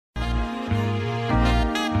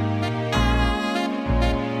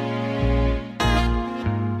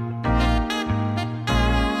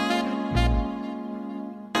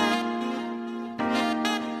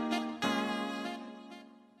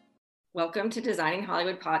Welcome to Designing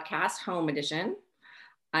Hollywood Podcast Home Edition.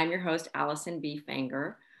 I'm your host, Allyson B.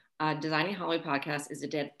 Fanger. Designing Hollywood Podcast is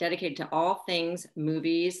dedicated to all things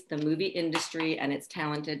movies, the movie industry, and its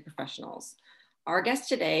talented professionals. Our guest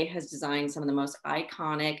today has designed some of the most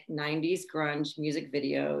iconic 90s grunge music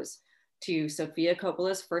videos, to Sofia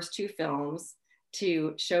Coppola's first two films,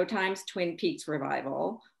 to Showtime's Twin Peaks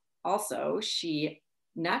revival. Also, she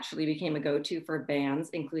naturally became a go-to for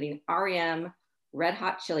bands including REM, Red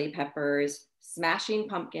Hot Chili Peppers, Smashing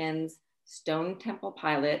Pumpkins, Stone Temple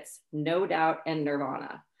Pilots, No Doubt, and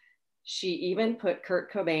Nirvana. She even put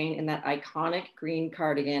Kurt Cobain in that iconic green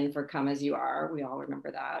cardigan for Come As You Are. We all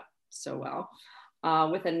remember that so well.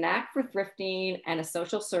 With a knack for thrifting and a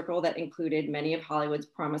social circle that included many of Hollywood's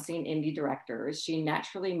promising indie directors, she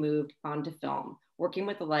naturally moved onto film, working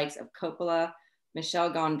with the likes of Coppola,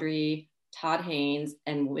 Michel Gondry, Todd Haynes,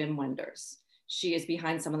 and Wim Wenders. She is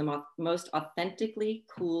behind some of the most authentically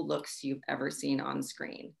cool looks you've ever seen on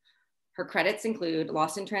screen. Her credits include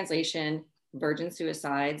Lost in Translation, Virgin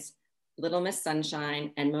Suicides, Little Miss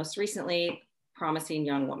Sunshine, and most recently, Promising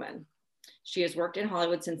Young Woman. She has worked in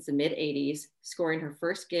Hollywood since the mid-'80s, scoring her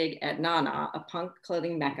first gig at Nana, a punk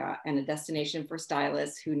clothing mecca and a destination for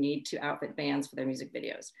stylists who need to outfit bands for their music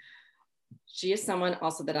videos. She is someone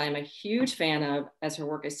also that I'm a huge fan of, as her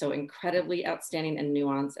work is so incredibly outstanding and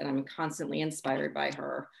nuanced, and I'm constantly inspired by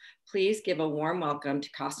her. Please give a warm welcome to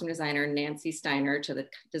costume designer Nancy Steiner to the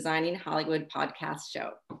Designing Hollywood podcast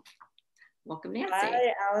show. Welcome, Nancy.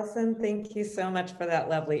 Hi, Allyson. Thank you so much for that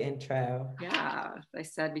lovely intro. Yeah, as I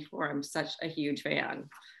said before, I'm such a huge fan.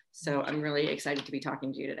 So I'm really excited to be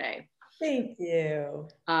talking to you today. Thank you.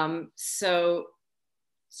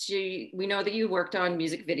 We know that you worked on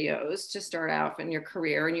music videos to start out in your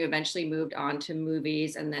career, and you eventually moved on to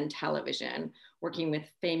movies and then television, working with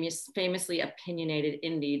famously opinionated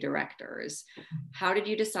indie directors. How did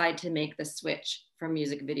you decide to make the switch from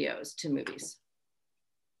music videos to movies?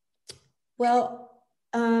 Well,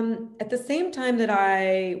 at the same time that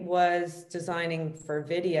I was designing for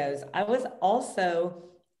videos, I was also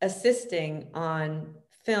assisting on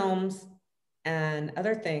films and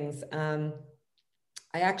other things.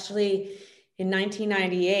 I actually, in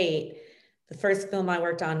 1998, the first film I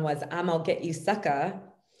worked on was I'ma Get You Sucker,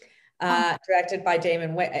 directed by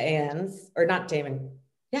Damon Wayans, or not Damon,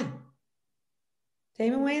 yeah.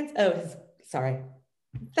 Damon Wayans? Oh, sorry.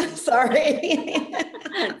 Sorry.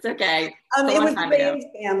 It's okay. It was the Wayans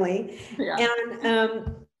family. Yeah.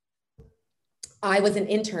 And I was an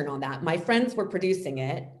intern on that. My friends were producing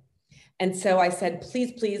it. And so I said,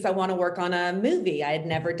 please, I want to work on a movie. I had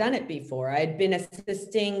never done it before. I had been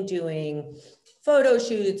assisting doing photo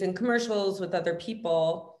shoots and commercials with other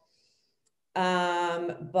people.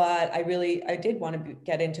 But I did want to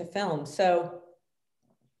get into film. So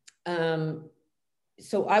I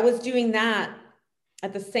was doing that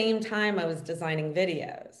at the same time I was designing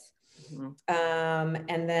videos. Mm-hmm.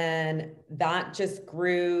 And then that just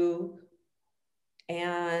grew.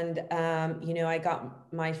 And, I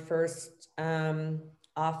got my first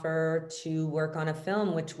offer to work on a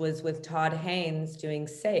film, which was with Todd Haynes doing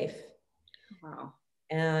Safe. Wow.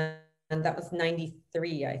 And that was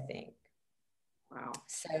 93, I think. Wow.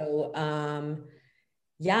 So,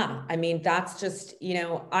 that's just,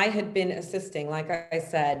 I had been assisting, like I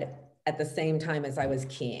said, at the same time as I was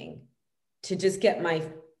keying to just get my,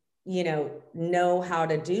 know how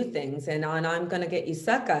to do things. And on I'm Gonna Get You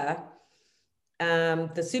Sucker,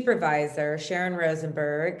 the supervisor, Sharon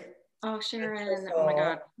Rosenberg. Oh, Sharon. Oh my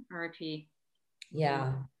God. R.I.P.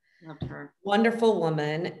 Yeah. Loved her. Wonderful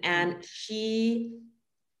woman. And she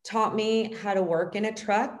taught me how to work in a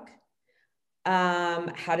truck,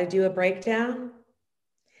 how to do a breakdown.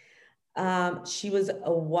 She was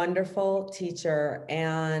a wonderful teacher,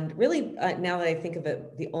 and really, now that I think of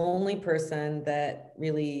it, the only person that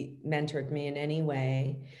really mentored me in any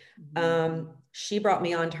way. She brought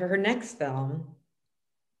me on to her next film,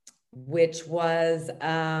 which was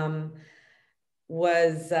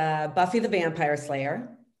Buffy the Vampire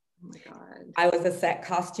Slayer. Oh my God. I was a set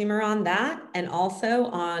costumer on that, and also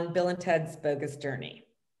on Bill and Ted's Bogus Journey.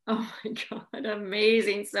 Oh my God,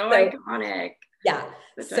 amazing. So iconic. Yeah.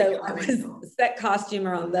 So I was a set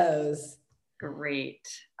costumer on those. Great.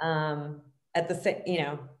 At the,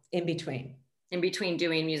 in between. In between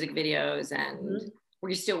doing music videos, and were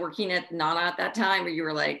you still working at Nana at that time, or you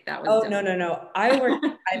were like, that was? Oh, no. I worked,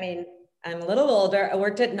 I'm a little older. I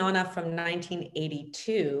worked at Nana from 1982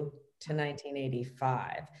 to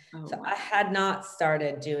 1985. Oh, so wow. I had not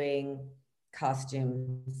started doing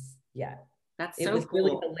costumes yet. That's so cool. It was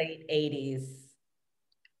really the late 80s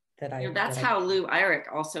that I. That's how Lou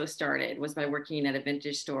Eyrich also started, was by working at a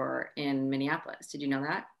vintage store in Minneapolis. Did you know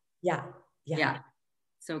that? Yeah. Yeah.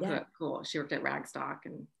 So Yeah. cool. She worked at Ragstock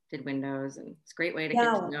and did windows, and it's a great way to get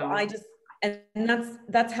Yeah, to know. and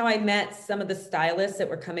that's how I met some of the stylists that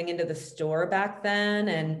were coming into the store back then.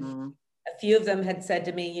 And a few of them had said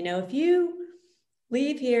to me, you know, if you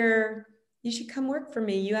leave here, you should come work for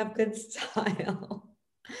me. You have good style.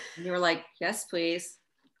 And you were like, yes, please.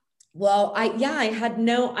 Well, I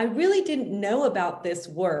really didn't know about this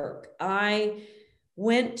work. I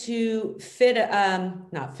went to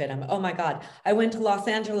not FITM. Oh my God. I went to Los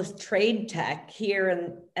Angeles Trade Tech here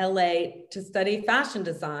in LA to study fashion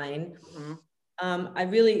design.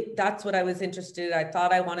 That's what I was interested in. I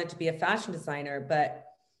thought I wanted to be a fashion designer, but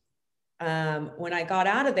when I got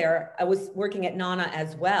out of there, I was working at Nana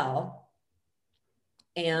as well.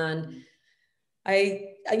 And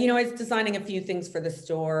I was designing a few things for the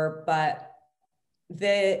store, but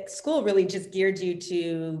the school really just geared you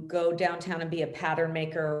to go downtown and be a pattern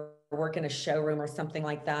maker or work in a showroom or something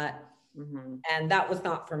like that. And that was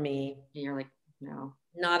not for me. You're like, no,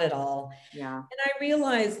 not at all. Yeah. And I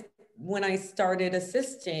realized when I started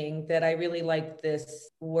assisting that I really liked this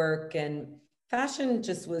work, and fashion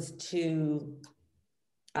just was too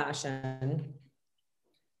fashion.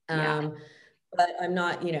 But I'm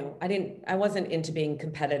not, I wasn't into being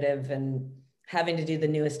competitive and having to do the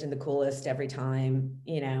newest and the coolest every time,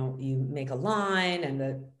 you make a line and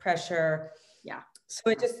the pressure. Yeah. So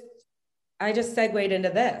I just segued into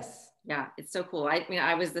this. Yeah. It's so cool. I mean,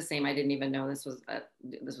 I was the same. I didn't even know this was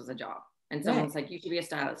a job. And someone's like, you should be a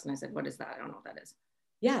stylist. And I said, what is that? I don't know what that is.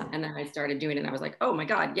 Yeah. And then I started doing it and I was like, oh my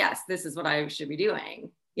God, yes, this is what I should be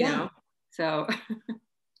doing. You know? So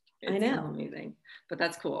it's amazing, but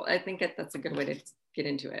that's cool. I think that's a good way to get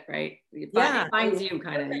into it, right? It finds you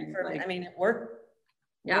kind of. Like, I mean, it worked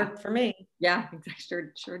for me. Yeah,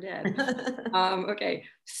 sure did. Okay,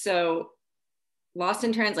 so Lost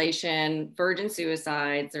in Translation, Virgin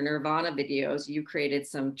Suicides, or Nirvana videos, you created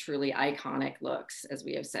some truly iconic looks, as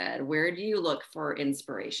we have said. Where do you look for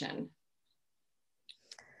inspiration?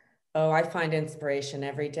 Oh, I find inspiration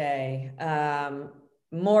every day.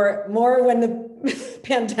 More when the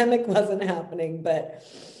pandemic wasn't happening, but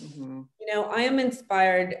I am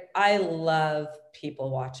inspired. I love people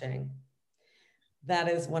watching. That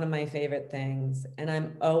is one of my favorite things. And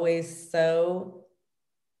I'm always so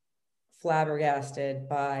flabbergasted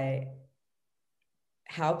by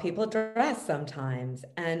how people dress sometimes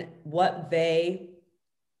and what they're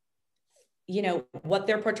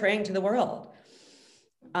portraying to the world.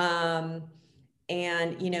 And,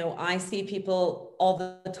 I see people all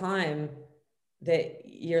the time that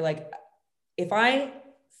you're like, if I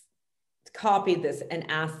copied this and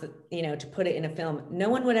asked, to put it in a film, no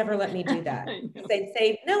one would ever let me do that. They'd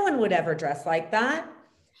say, no one would ever dress like that,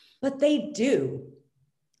 but they do.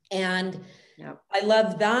 And I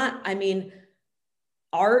love that. I mean,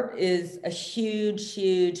 art is a huge,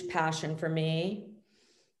 huge passion for me.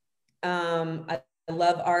 I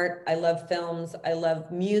love art. I love films. I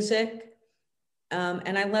love music.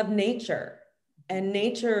 And I love nature. And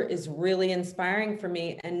nature is really inspiring for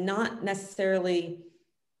me, and not necessarily,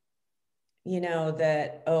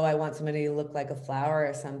 that, oh, I want somebody to look like a flower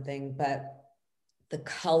or something, but the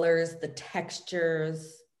colors, the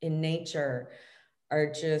textures in nature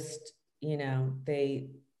are just,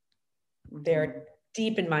 they're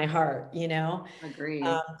deep in my heart, Agree.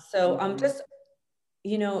 So I'm just,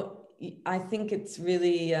 I think it's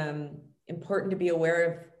really important to be aware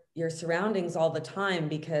of your surroundings all the time,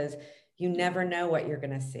 because you never know what you're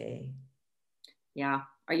going to see. Yeah.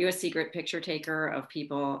 Are you a secret picture taker of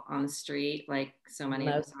people on the street, like so many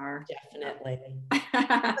of us are? Definitely.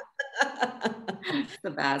 It's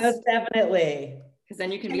the best. Most definitely. Because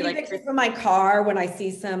then you can be like pictures from my car when I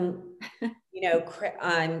see some,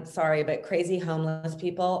 I'm sorry, but crazy homeless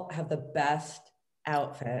people have the best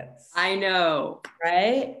outfits. I know.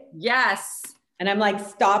 Right? Yes. And I'm like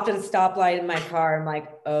stopped at a stoplight in my car. I'm like,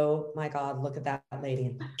 oh my God, look at that lady.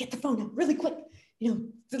 And get the phone out really quick.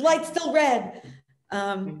 The light's still red.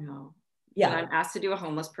 I know. Yeah. When I'm asked to do a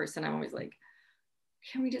homeless person, I'm always like,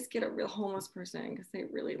 can we just get a real homeless person? Because they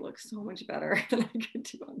really look so much better than I could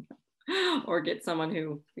do on them. Or get someone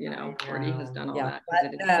who, already has done all that.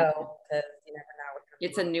 Because you never know.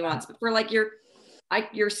 It's a nuance. But for like your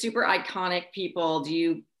super iconic people, do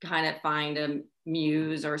you kind of find a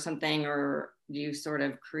muse or something, or do you sort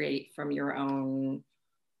of create from your own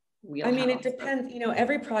wheelhouse? I mean, it depends.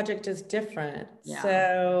 Every project is different. Yeah.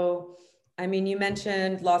 So, I mean, you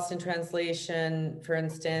mentioned Lost in Translation, for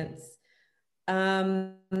instance.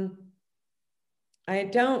 I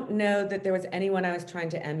don't know that there was anyone I was trying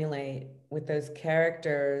to emulate with those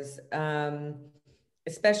characters,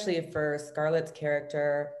 especially for Scarlett's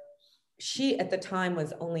character. she at the time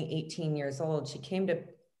was only 18 years old. She came to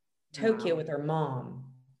Tokyo with her mom.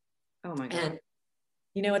 Oh my God. And,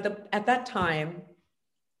 you know, at that time,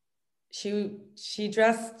 she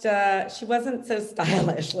dressed, she wasn't so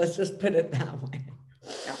stylish. Let's just put it that way.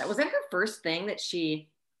 Yeah, was that her first thing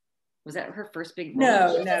was that her first big role?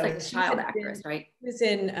 No, She was no. like a child actress, right? She was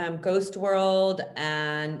in Ghost World,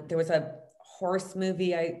 and there was a horse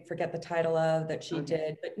movie I forget the title of that she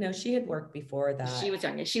did, but no, she had worked before that. She was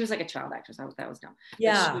young. She was like a child actress. That was dumb.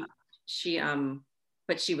 Yeah.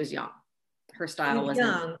 But she was young. Her style was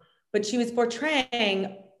young, but she was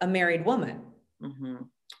portraying a married woman. Mm-hmm.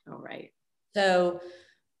 Oh, right. So,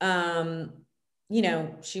 you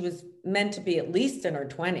know, she was meant to be at least in her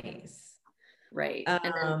 20s. Right.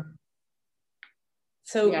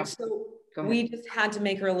 So we just had to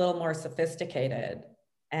make her a little more sophisticated.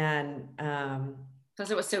 And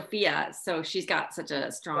because it was Sophia, so she's got such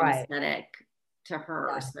a strong aesthetic to her.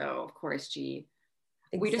 Yeah. So of course we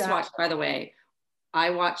just watched, by the way, I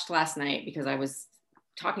watched last night because I was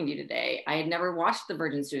talking to you today. I had never watched The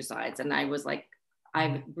Virgin Suicides, and I was like,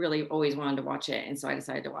 I've really always wanted to watch it. And so I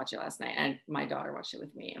decided to watch it last night, and my daughter watched it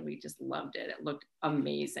with me, and we just loved it. It looked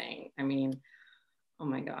amazing. I mean, oh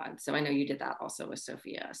my God. So I know you did that also with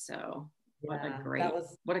Sophia. So what a great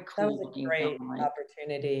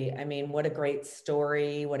opportunity. I mean, what a great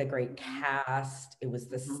story. What a great cast. It was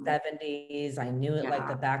the 70s. I knew it like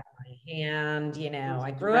the back of my hand. You know,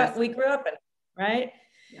 we grew up in it, right?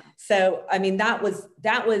 Yeah. So, I mean, that was,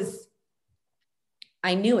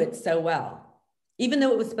 I knew it so well. Even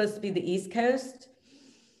though it was supposed to be the East Coast,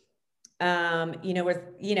 you know,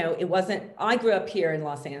 it wasn't, I grew up here in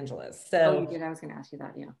Los Angeles. So you did. I was going to ask you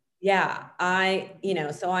that. Yeah.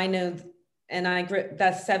 Yeah. So I know, and I grew,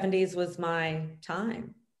 that 70s was my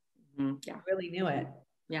time. Mm-hmm. Yeah. I really knew it.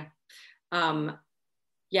 Yeah.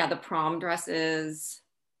 The prom dresses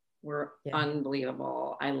were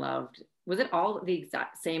unbelievable. I loved, was it all the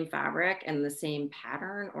exact same fabric and the same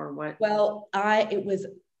pattern, or what? Well, it was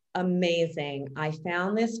amazing. I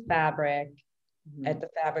found this fabric at the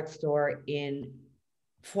fabric store in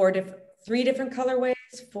three different colorways,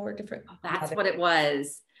 four different. That's what it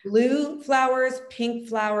was. Blue flowers, pink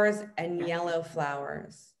flowers, and yellow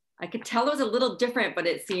flowers. I could tell it was a little different, but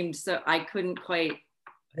it seemed so, I couldn't quite.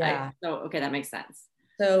 Yeah. Okay, that makes sense.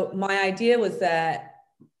 So my idea was that,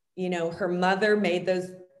 you know, the mother made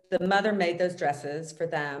those dresses for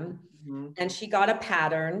them, and she got a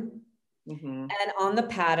pattern. And on the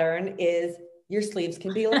pattern is your sleeves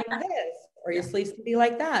can be like this, or your sleeves can be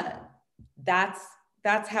like that.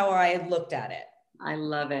 That's how I looked at it. I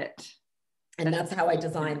love it. And that's how I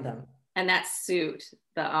designed them. And that suit,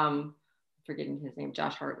 forgetting his name,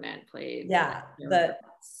 Josh Hartnett played. Yeah. The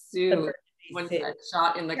suit, when that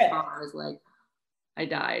shot in the car, I was like, I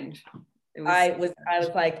died. I was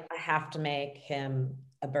like, I have to make him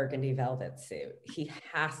a burgundy velvet suit. He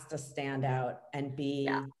has to stand out and be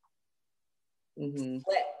slick,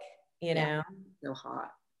 you know? So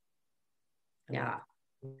hot. Yeah.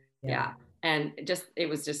 And it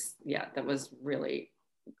was just, that was really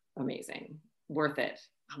amazing. Worth it,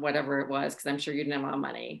 whatever it was, because I'm sure you didn't have a lot of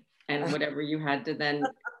money, and whatever you had to then,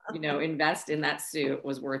 you know, invest in that suit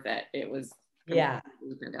was worth it. It was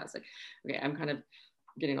fantastic. Okay, I'm kind of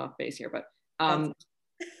getting off base here, but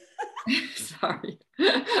sorry.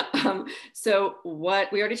 So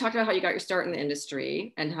we already talked about how you got your start in the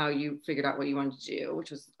industry and how you figured out what you wanted to do,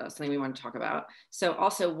 which was something we wanted to talk about. So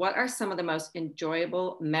also, what are some of the most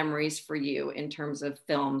enjoyable memories for you in terms of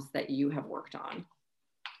films that you have worked on?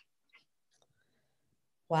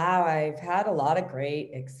 Wow, I've had a lot of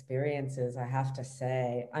great experiences, I have to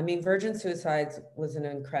say. I mean, Virgin Suicides was an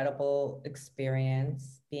incredible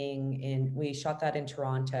experience. We shot that in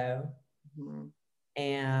Toronto.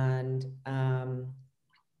 And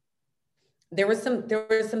there were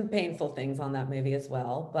some painful things on that movie as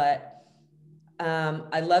well, but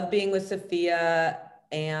I love being with Sophia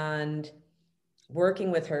and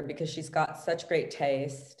working with her because she's got such great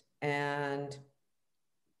taste, and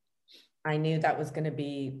I knew that was going to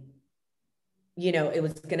be, you know, it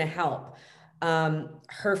was going to help.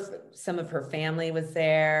 Some of her family was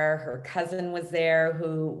there, her cousin was there,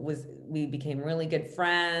 we became really good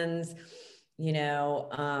friends, you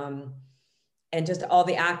know, and just all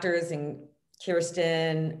the actors and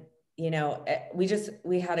Kirsten, you know,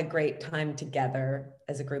 we had a great time together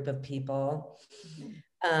as a group of people.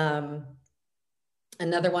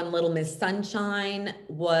 Another one, Little Miss Sunshine,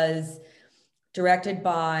 was directed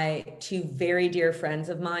by two very dear friends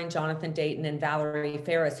of mine, Jonathan Dayton and Valerie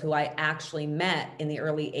Ferris, who I actually met in the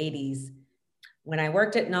early 80s. When I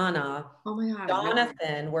worked at Nana, oh my God,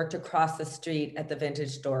 Jonathan worked across the street at the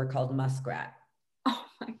vintage store called Muskrat. Oh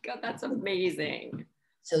my God, that's amazing.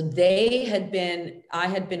 So I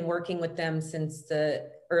had been working with them since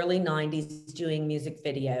the early 90s doing music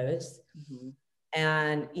videos. Mm-hmm.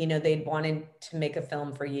 And, they'd wanted to make a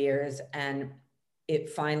film for years and it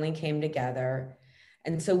finally came together.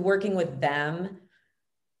 And so working with them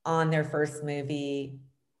on their first movie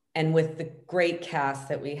and with the great cast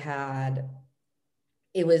that we had,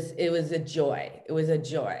 it was a joy. It was a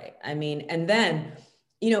joy. I mean, and then,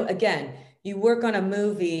 again, you work on a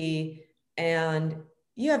movie and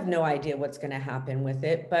you have no idea what's going to happen with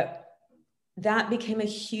it, but that became a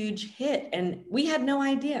huge hit and we had no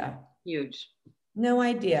idea. Huge. No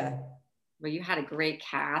idea. Well, you had a great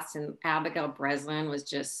cast and Abigail Breslin was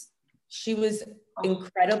just. She was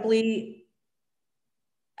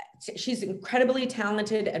she's incredibly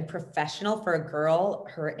talented and professional for a girl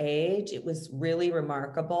her age. It was really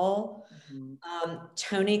remarkable. Mm-hmm.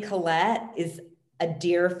 Toni Collette is a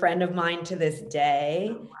dear friend of mine to this day.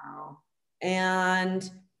 Oh, wow.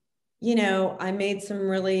 And, I made some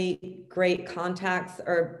really great contacts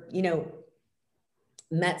or,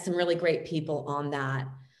 met some really great people on that.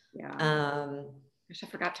 Yeah. I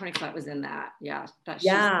forgot Toni Collette was in that. Yeah.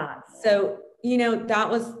 So,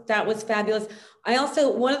 that was fabulous. I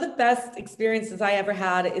also, one of the best experiences I ever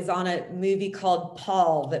had is on a movie called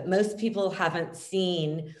Paul that most people haven't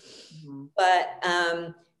seen, mm-hmm. but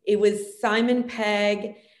it was Simon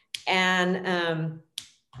Pegg and,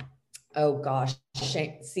 oh gosh,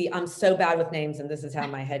 see, I'm so bad with names and this is how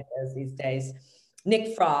my head goes these days.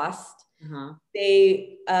 Nick Frost, uh-huh.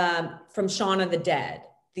 They, from Shaun of the Dead,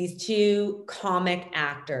 these two comic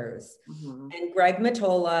actors, mm-hmm. and Greg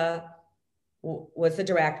Mottola was the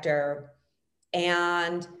director,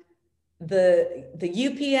 and the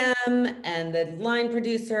UPM and the line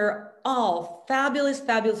producer, all fabulous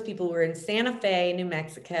people who were in Santa Fe, New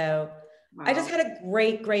Mexico. Wow. I just had a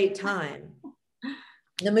great time.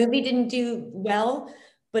 The movie didn't do well,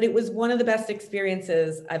 but it was one of the best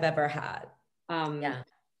experiences I've ever had. Yeah.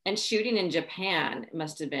 And shooting in Japan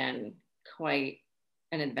must have been quite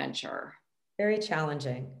an adventure. Very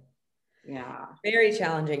challenging. Yeah. Very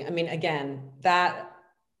challenging. I mean, again, that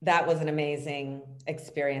was an amazing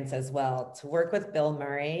experience as well. To work with Bill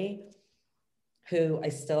Murray, who I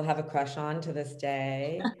still have a crush on to this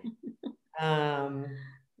day.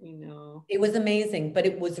 It was amazing, but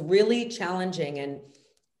it was really challenging. And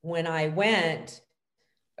when I went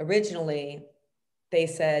originally, they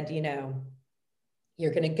said,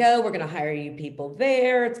 you're going to go, we're going to hire you people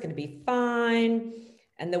there. It's going to be fine.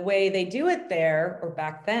 And the way they do it there, or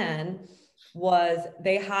back then, was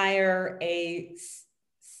they hire a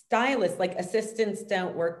stylist, like assistants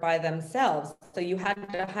don't work by themselves. So you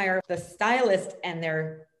had to hire the stylist and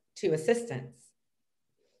their two assistants.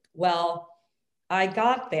 Well, I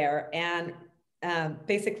got there and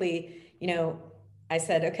basically, I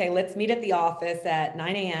said, okay, let's meet at the office at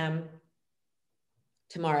 9 a.m.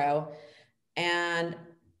 tomorrow. And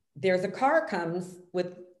there's a car comes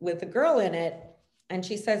with a girl in it. And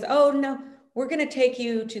she says, oh, no, we're going to take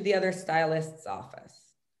you to the other stylist's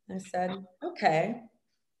office. I said, okay.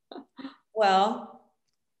 Well,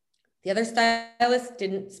 the other stylist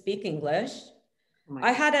didn't speak English. Oh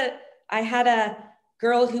I had a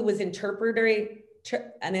girl who was an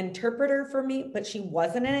interpreter for me, but she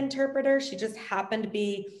wasn't an interpreter. She just happened to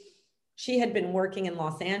be, she had been working in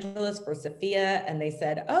Los Angeles for Sophia, and they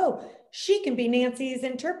said, oh, she can be Nancy's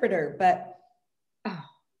interpreter, but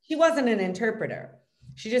she wasn't an interpreter.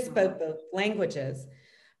 She just spoke both languages.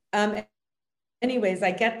 Anyways,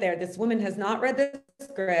 I get there. This woman has not read the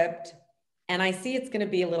script, and I see it's going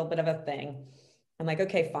to be a little bit of a thing. I'm like,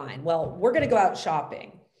 okay, fine. Well, we're going to go out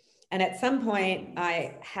shopping. And at some point,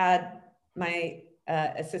 I had my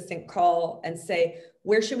assistant call and say,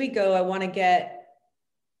 where should we go? I want to get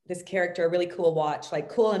this character a really cool watch, like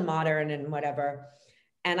cool and modern and whatever.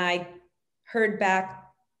 And I heard back,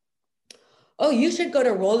 oh, you should go to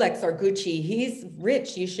Rolex or Gucci. He's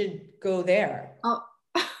rich. You should go there. Oh.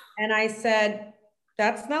 And I said,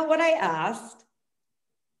 that's not what I asked.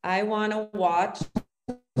 I want a watch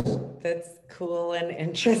that's cool and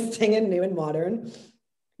interesting and new and modern.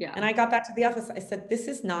 Yeah. And I got back to the office. I said, this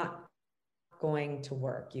is not going to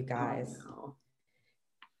work, you guys. Oh, no.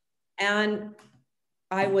 And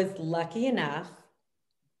I was lucky enough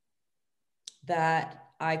that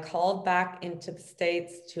I called back into the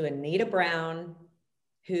States to Anita Brown,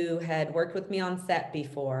 who had worked with me on set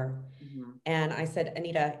before. Mm-hmm. And I said,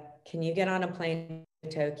 Anita, can you get on a plane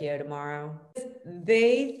to Tokyo tomorrow?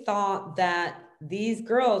 They thought that these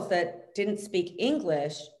girls that didn't speak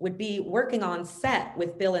English would be working on set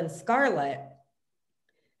with Bill and Scarlett.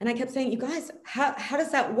 And I kept saying, you guys, how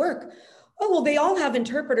does that work? oh, well, they all have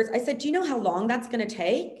interpreters. I said, do you know how long that's going to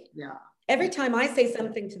take? Yeah. Every time I say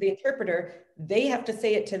something to the interpreter, they have to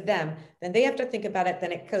say it to them. Then they have to think about it.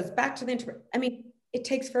 Then it goes back to the interpreter. I mean, it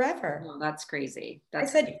takes forever. No, that's crazy. I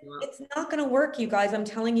said, it's not going to work, you guys. I'm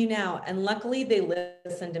telling you now. And luckily they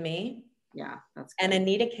listened to me. Yeah, that's good. And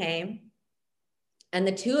Anita came, and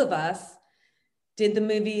the two of us did the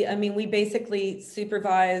movie. I mean, we basically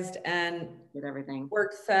supervised and did everything.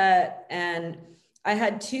 Work set. And I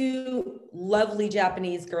had two lovely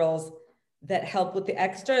Japanese girls that helped with the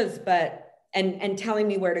extras, and telling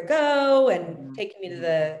me where to go and taking me to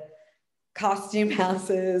the costume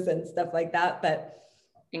houses and stuff like that. But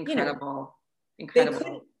incredible.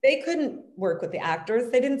 They couldn't work with the actors.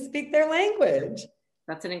 They didn't speak their language.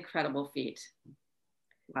 That's an incredible feat.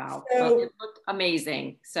 Wow. So, well, it looked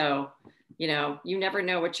amazing. So, you never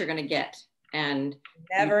know what you're going to get. And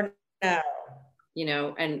never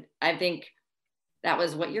know. And I think that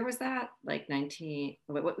was, what year was that? Like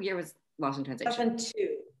what year was Lost in Translation?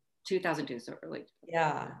 2002. So early.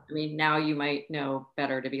 Yeah. I mean, now you might know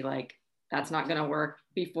better to be like, that's not going to work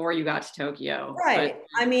before you got to Tokyo. Right.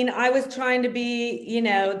 But, I mean, I was trying to be,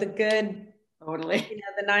 the good, totally,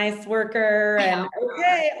 the nice worker, and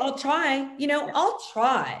okay, I'll try, I'll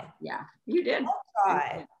try. Yeah, you did. I'll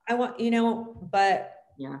try. I want, but.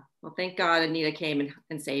 Yeah. Well, thank God Anita came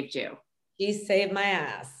and saved you. She saved my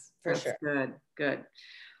ass for sure. Good.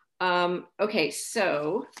 Okay.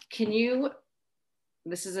 So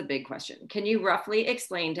this is a big question. Can you roughly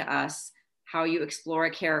explain to us how you explore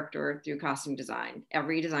a character through costume design?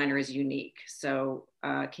 Every designer is unique. So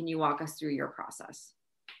can you walk us through your process?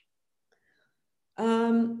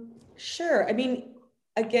 Sure. I mean,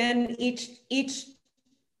 again, each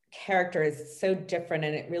character is so different,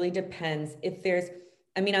 and it really depends.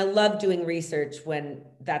 I love doing research when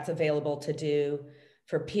that's available to do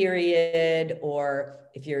for period, or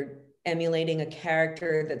if you're emulating a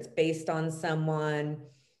character that's based on someone.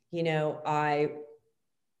 I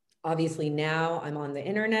obviously now I'm on the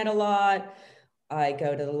internet a lot. I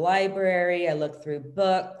go to the library, I look through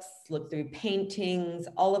books, look through paintings,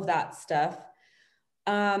 all of that stuff.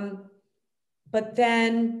 But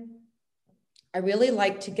then I really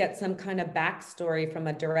like to get some kind of backstory from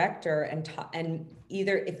a director, and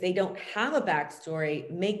either, if they don't have a backstory,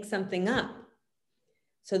 make something up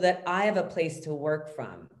so that I have a place to work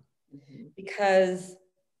from. Mm-hmm. Because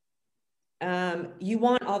you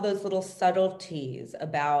want all those little subtleties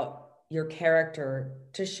about your character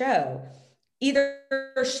to show, either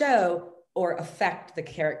show or affect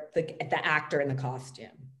the actor in the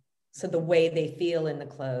costume. So the way they feel in the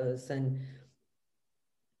clothes, and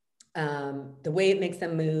the way it makes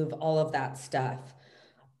them move, all of that stuff.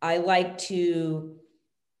 I like to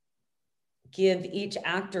give each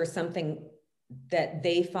actor something that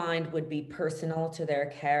they find would be personal to their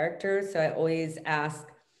character. So I always ask,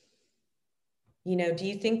 do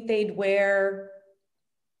you think they'd wear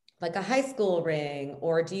like a high school ring?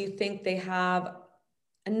 Or do you think they have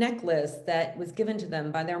a necklace that was given to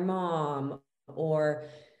them by their mom? Or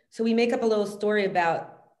so we make up a little story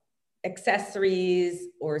about accessories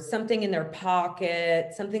or something in their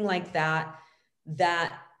pocket, something like that,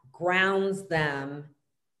 that grounds them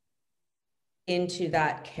into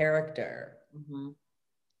that character. Mm-hmm.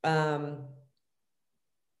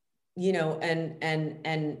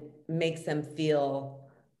 And makes them feel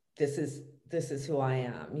this is who I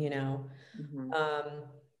am, Mm-hmm.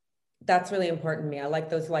 That's really important to me. I like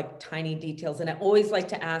those like tiny details, and I always like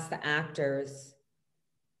to ask the actors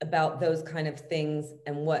about those kind of things,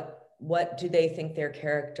 and what do they think their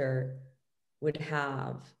character would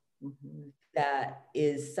have, mm-hmm. that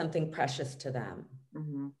is something precious to them,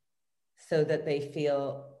 mm-hmm. so that they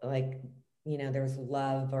feel like, there's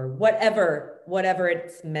love, or whatever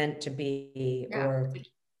it's meant to be. Yeah, or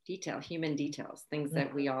human details, things mm-hmm.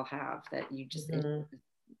 that we all have, that you just, mm-hmm. it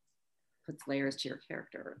puts layers to your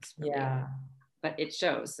character. It's really, yeah. But it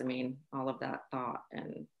shows, all of that thought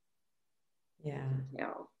and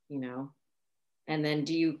detail, And then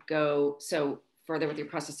do you go so further with your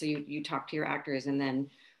process? So you talk to your actors, and then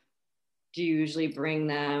do you usually bring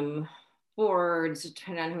them boards,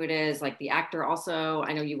 depending on who it is, like the actor also?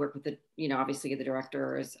 I know you work with the, obviously the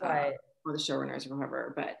directors, right. Or the showrunners or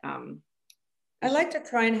whoever, but I like to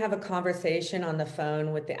try and have a conversation on the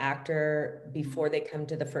phone with the actor before they come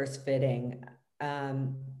to the first fitting.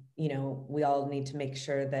 We all need to make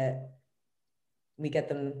sure that we get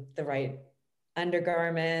them the right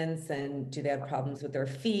undergarments, and do they have problems with their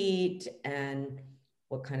feet, and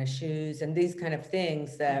what kind of shoes, and these kind of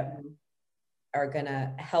things that mm-hmm. are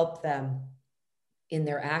gonna help them in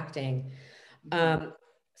their acting.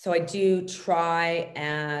 So I do try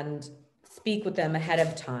and speak with them ahead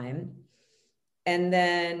of time. And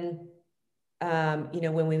then,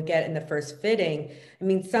 when we get in the first fitting, I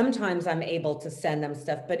mean, sometimes I'm able to send them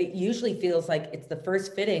stuff, but it usually feels like it's the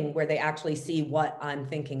first fitting where they actually see what I'm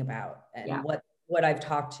thinking about and what I've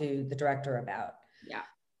talked to the director about. Yeah.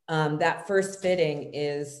 That first fitting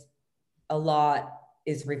is a lot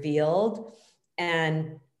is revealed,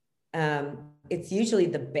 and it's usually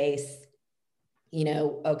the base,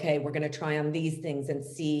 okay, we're going to try on these things and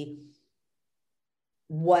see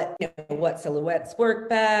what silhouettes work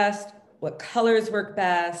best, what colors work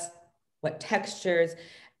best, what textures,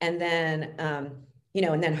 and then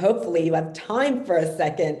and then hopefully you have time for a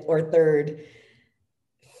second or third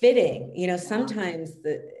fitting. Sometimes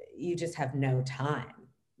you just have no time.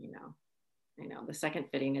 I know. The second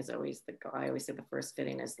fitting is always I always say the first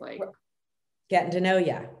fitting is like getting to know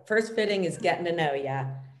you. First fitting is getting to know you.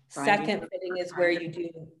 Second fitting is where you do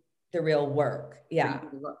the real work. Yeah.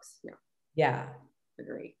 Looks. Yeah. Yeah.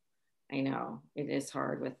 Agree. I know it is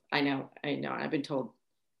hard I know. I've been told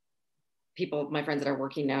my friends that are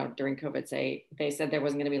working now during COVID they said there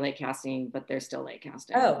wasn't going to be late casting, but there's still late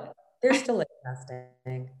casting. Oh, there's still late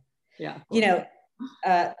casting. Yeah.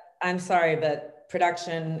 I'm sorry, but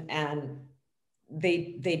production and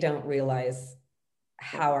they don't realize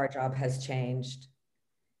how our job has changed.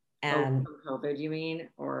 And COVID, you mean?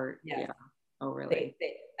 Or yeah. Oh, really?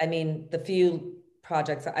 I mean, the few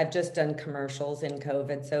projects I've just done commercials in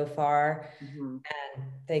COVID so far, and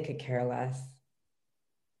they could care less.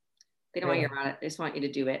 They don't want you around it. They just want you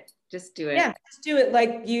to do it. Just do it. Yeah, just do it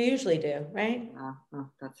like you usually do, right? Yeah. Oh,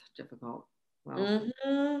 that's difficult. Well,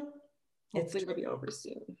 hopefully it'll be over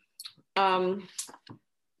soon.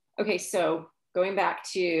 Okay, so going back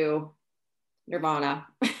to Nirvana.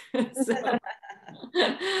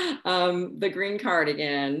 The green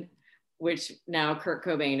cardigan, which now Kurt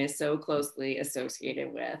Cobain is so closely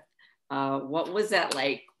associated with. What was that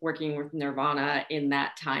like working with Nirvana in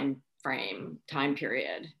that time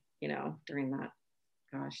period, during that,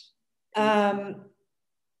 gosh?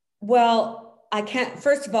 Well, I can't,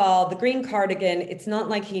 first of all, the green cardigan, it's not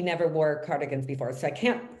like he never wore cardigans before. So I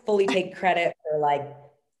can't fully take credit for like,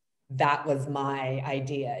 that was my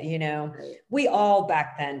idea, Right. We all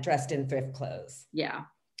back then dressed in thrift clothes. Yeah.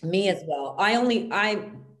 Me as well. I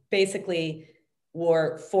basically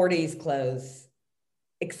wore 40s clothes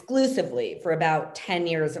exclusively for about 10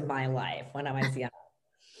 years of my life when I was young.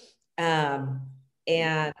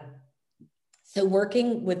 And so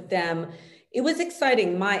working with them, it was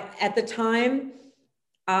exciting. At the time,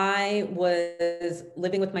 I was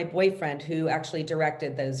living with my boyfriend who actually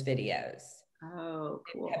directed those videos. Oh,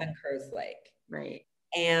 cool. Kevin Kerslake. Right.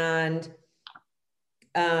 And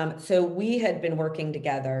so we had been working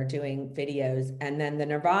together doing videos, and then the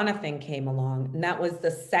Nirvana thing came along, and that was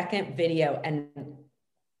the second video. And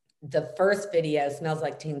the first video, Smells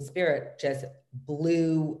Like Teen Spirit, just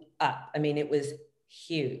blew up. I mean, it was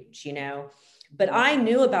huge, but I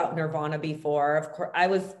knew about Nirvana before. Of course, I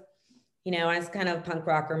was kind of a punk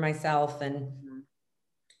rocker myself, and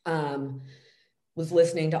was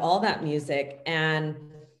listening to all that music, and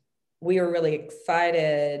we were really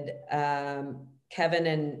excited. Kevin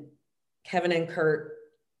and Kurt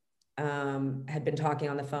had been talking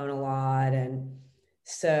on the phone a lot, and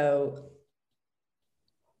so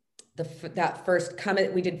that first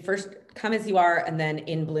we did first Come As You Are, and then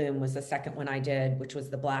In Bloom was the second one I did, which was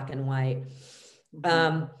the black and white.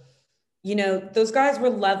 Those guys were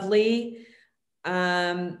lovely.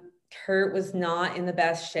 Kurt was not in the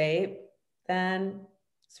best shape then.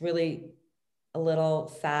 It's really a little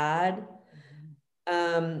sad.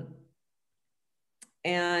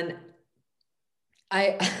 And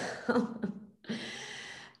I,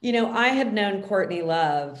 I had known Courtney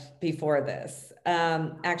Love before this.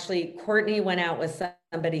 Actually, Courtney went out with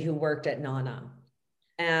somebody who worked at Nana.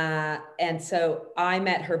 And so I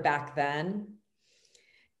met her back then.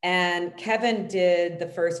 And Kevin did the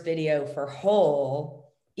first video for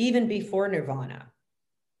Hole even before Nirvana.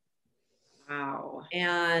 Wow.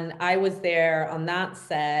 And I was there on that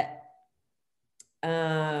set.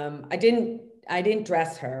 I didn't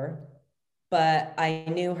dress her, but I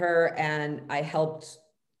knew her and I helped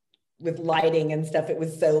with lighting and stuff. It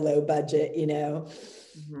was so low budget,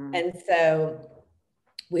 And so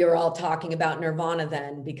we were all talking about Nirvana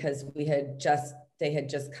then, because they had just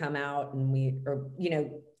come out, and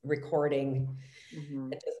recording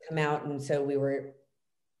had just come out. And so we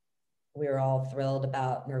were all thrilled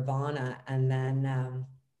about Nirvana. And then,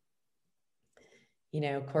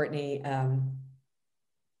 Courtney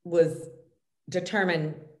was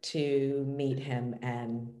determined to meet him,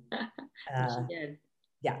 and she did.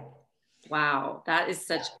 Yeah. Wow. That is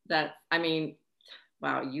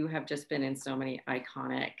wow, you have just been in so many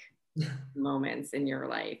iconic moments in your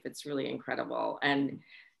life. It's really incredible. And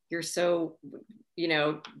you're so,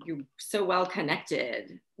 you're so well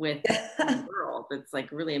connected with the world. It's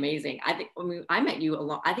like really amazing. I think I met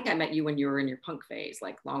you I think I met you when you were in your punk phase,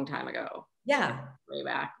 like long time ago. Yeah. Way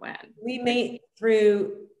back when. We met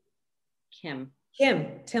through Kim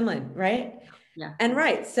Timlin, right? Yeah. And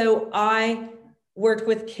right. So I worked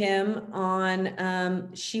with Kim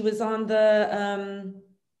on, she was on the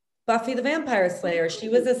Buffy the Vampire Slayer. She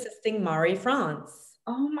was assisting Mari France.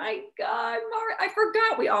 Oh my God, Mari! I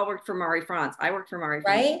forgot we all worked for Mari France. I worked for Mari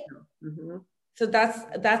France. Right? Mm-hmm. So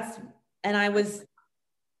that's, and I was,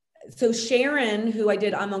 so Sharon, who I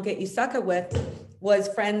did I'm Gonna Get You Sucker with, was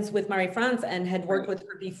friends with Mari France and had worked with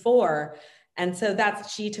her before. And so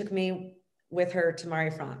she took me with her to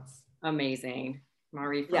Mari France. Amazing.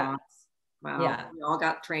 Mari France. Yeah. Wow. Yeah. We all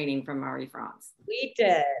got training from Mari France. We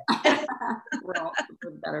did. We're all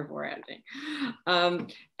better for it.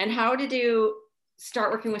 And how did you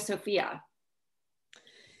start working with Sophia?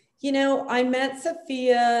 I met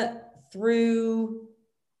Sophia through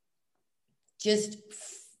just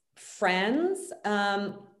friends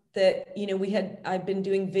that, I've been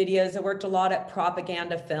doing videos. I worked a lot at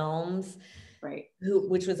Propaganda Films, right?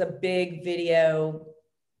 Which was a big video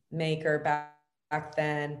maker back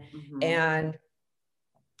then. Mm-hmm. And,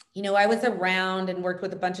 I was around and worked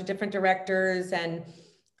with a bunch of different directors, and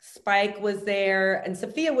Spike was there and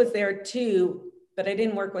Sophia was there too, but I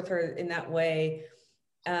didn't work with her in that way.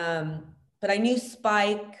 But I knew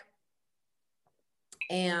Spike,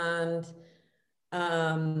 and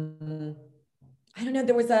I don't know,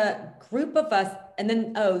 there was a group of us, and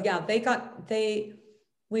then,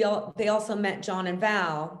 they also met John and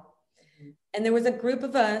Val. And there was a group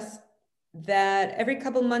of us that every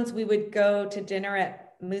couple months we would go to dinner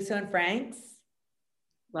at Musso and Frank's.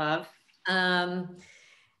 Love. And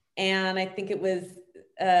I think it was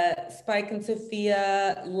Spike and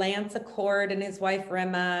Sophia, Lance Accord and his wife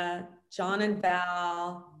Rema, John and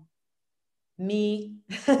Val, me,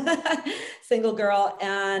 single girl,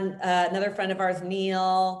 and another friend of ours,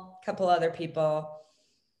 Neil, a couple other people.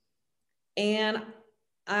 And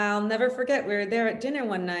I'll never forget, we were there at dinner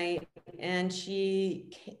one night, and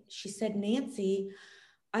she said, Nancy,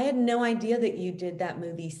 I had no idea that you did that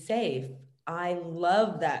movie Safe. I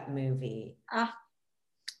love that movie.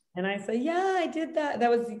 And I said, yeah, I did that. That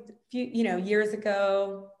was a few, years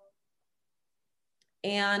ago.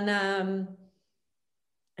 And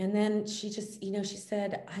then she just, she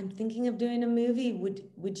said, I'm thinking of doing a movie.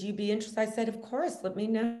 Would you be interested? I said, of course, let me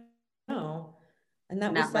know. And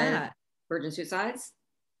that was that. Virgin Suicides?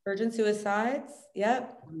 Virgin Suicides.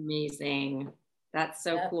 Yep. Amazing. That's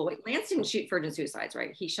so cool. Wait, Lance didn't shoot Virgin Suicides,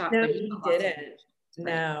 right? He shot. No, he didn't.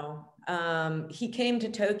 No. He came to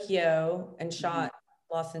Tokyo and shot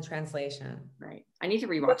Lost in Translation. Right. I need to rewatch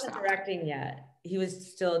that. He wasn't directing yet. He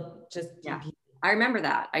was still just DP. I remember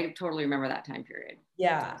that. I totally remember that time period.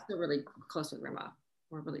 Yeah. I'm still really close with Rema.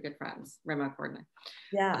 We're really good friends. Rema Cordner.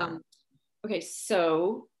 Yeah. Okay,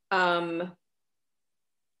 so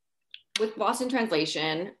with Lost in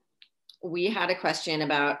Translation, we had a question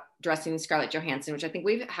about dressing Scarlett Johansson, which I think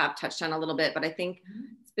we have touched on a little bit, but I think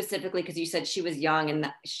specifically because you said she was young and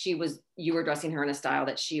that you were dressing her in a style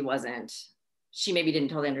that she maybe didn't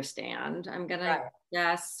totally understand, I'm gonna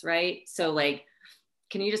guess, right? So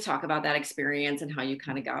can you just talk about that experience and how you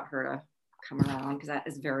kind of got her to come around? Because that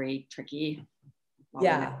is very tricky.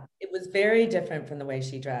 Yeah, it was very different from the way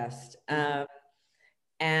she dressed. And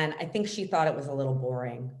I think she thought it was a little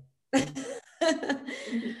boring.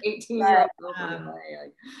 18-year-old girl.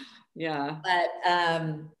 Yeah. But,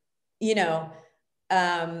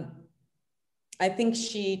 I think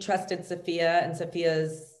she trusted Sophia and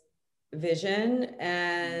Sophia's vision,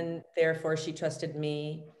 and therefore she trusted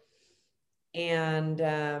me. And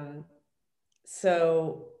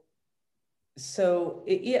so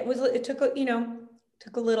it took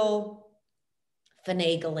a little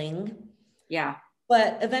finagling. Yeah.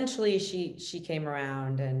 But eventually she came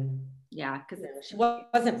around, and yeah, because she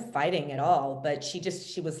wasn't fighting at all, but she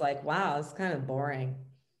was like, wow, it's kind of boring.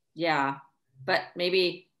 Yeah. But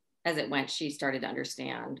maybe as it went, she started to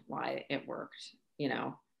understand why it worked,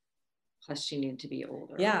 plus she needed to be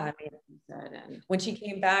older. Yeah. I mean, when she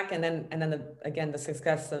came back and then the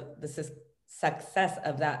success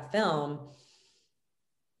of that film,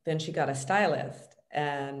 then she got a stylist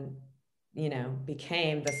and,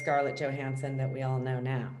 became the Scarlett Johansson that we all know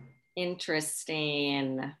now.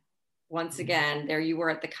 Interesting. Once again, there you were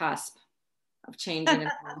at the cusp of changing.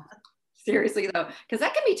 Seriously though, because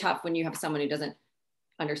that can be tough when you have someone who doesn't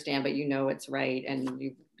understand, but you know it's right, and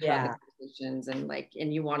you have the conversations, and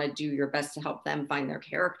and you want to do your best to help them find their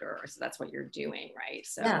character. So that's what you're doing, right?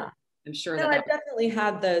 So I'm sure no, I've definitely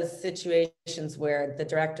had those situations where the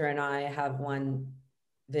director and I have one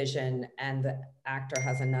vision and the actor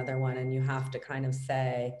has another one, and you have to kind of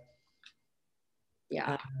say,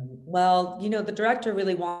 well, you know, the director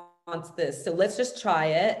really wants this, so let's just try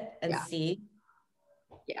it and see.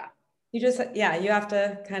 You just, you have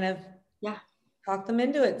to kind of talk them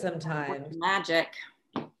into it sometimes. Magic.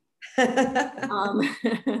 So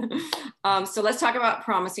let's talk about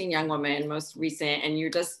Promising Young Woman, most recent, and you're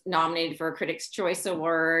just nominated for a Critics' Choice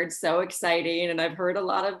Award. So exciting. And I've heard a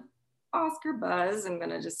lot of Oscar buzz. I'm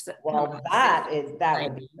gonna just that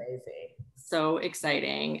would be crazy. So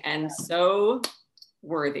exciting and so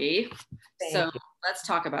worthy. Let's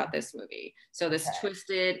talk about this movie. So this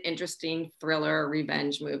twisted, interesting thriller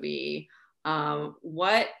revenge movie.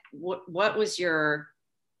 What was your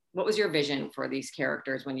vision for these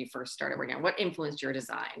characters when you first started working on? What influenced your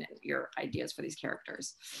design and your ideas for these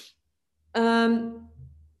characters?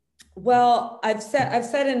 Well, I've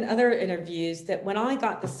said in other interviews that when I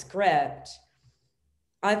got the script,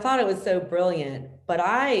 I thought it was so brilliant, but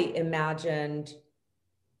I imagined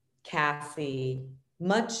Cassie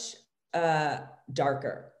much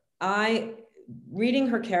darker. Reading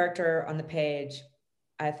her character on the page,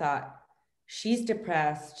 I thought, she's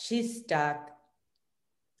depressed, she's stuck,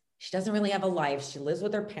 she doesn't really have a life, she lives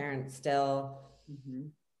with her parents still. Mm-hmm.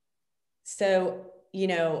 So, you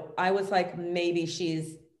know, I was like, maybe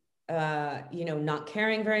she's, you know, not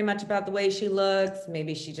caring very much about the way she looks,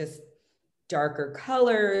 maybe she just darker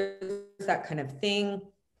colors, that kind of thing.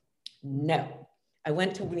 No, I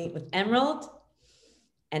went to meet with Emerald,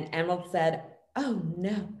 and Emerald said, oh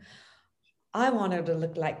no, I want her to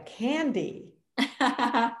look like Candy.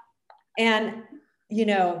 And, you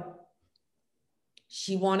know,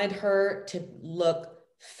 she wanted her to look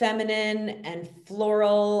feminine and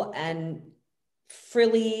floral and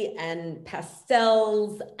frilly and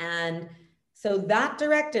pastels. And so that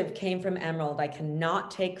directive came from Emerald. I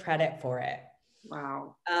cannot take credit for it.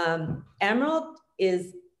 Wow. Emerald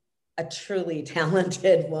is a truly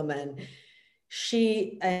talented woman.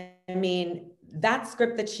 I mean, that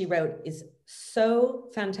script that she wrote is so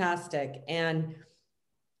fantastic. And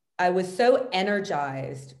I was so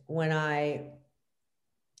energized when I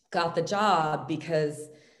got the job because,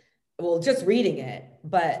 well, just reading it,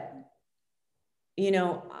 but, you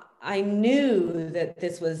know, I knew that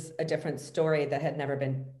this was a different story that had never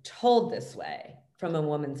been told this way from a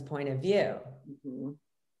woman's point of view. Mm-hmm.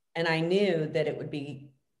 And I knew that it would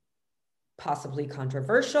be possibly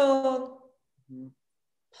controversial, mm-hmm.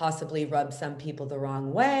 possibly rub some people the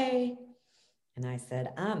wrong way. And I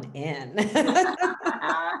said, I'm in.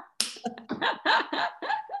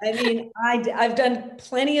 I mean, I've done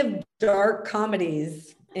plenty of dark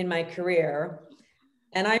comedies in my career,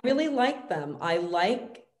 and I really like them. I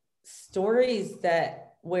like stories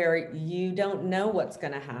where you don't know what's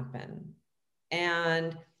going to happen.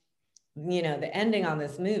 And, you know, the ending on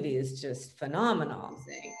this movie is just phenomenal.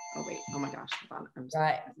 Oh, wait. Oh my gosh. I'm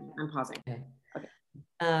pausing. Okay.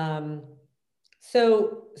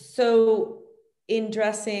 So in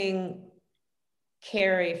dressing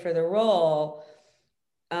Carrie for the role,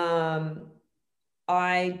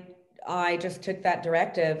 I just took that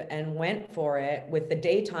directive and went for it with the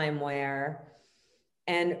daytime wear,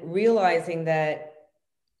 and realizing that,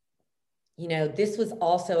 you know, this was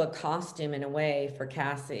also a costume in a way for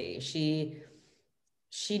Cassie. She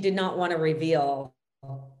did not want to reveal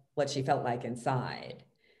what she felt like inside.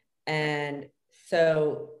 And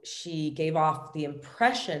so she gave off the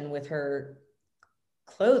impression with her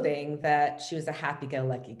clothing that she was a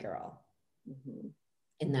happy-go-lucky girl. Mm-hmm.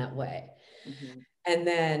 In that way. Mm-hmm. And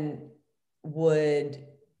then would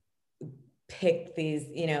pick these,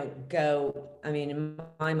 you know, I mean, in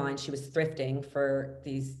my mind, she was thrifting for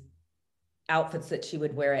these outfits that she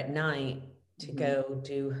would wear at night to mm-hmm. go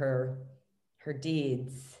do her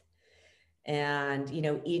deeds. And, you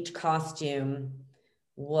know, each costume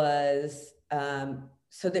was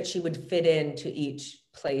so that she would fit into each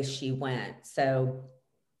place she went. So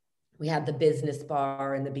we had the business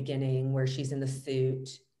bar in the beginning where she's in the suit.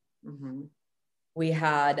 Mm-hmm. We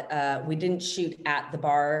didn't shoot at the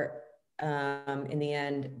bar in the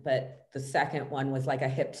end, but the second one was like a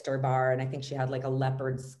hipster bar. And I think she had like a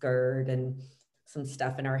leopard skirt and some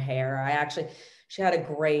stuff in her hair. She had a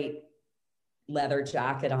great leather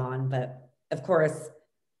jacket on, but of course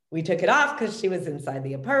we took it off because she was inside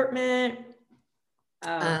the apartment.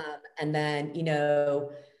 And then, you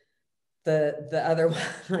know, the other one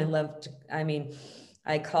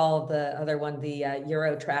I call the other one the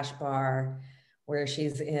Euro trash bar, where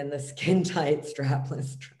she's in the skin tight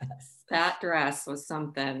strapless dress. That dress was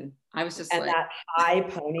something. I was just and like, that high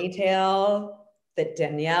ponytail that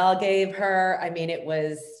Danielle gave her. I mean, it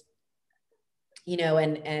was, you know,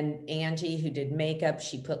 and Angie, who did makeup,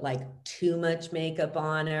 she put like too much makeup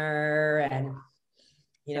on her. And,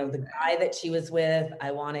 you know, the guy that she was with,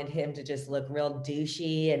 I wanted him to just look real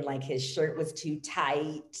douchey, and like his shirt was too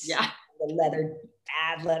tight. yeah. The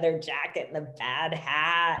bad leather jacket and the bad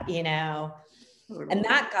hat, you know. And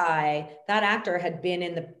that guy, that actor, had been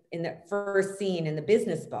in the first scene in the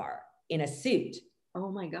business bar in a suit.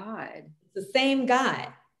 Oh my God. It's the same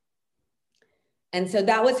guy. And so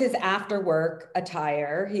that was his after work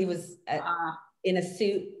attire. He was in a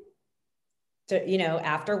suit, you know,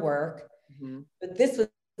 after work. Mm-hmm. But this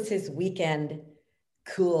was his weekend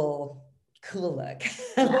cool look.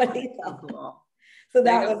 Yeah, what he thought. So cool. So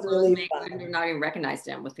that was really fun. You've not even recognized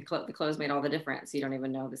him with the clothes made all the difference. You don't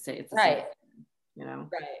even know it's the right. same, you know?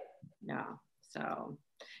 Right. Yeah. So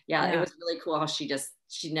yeah, it was really cool how she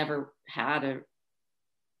never had a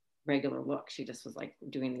regular look. She just was like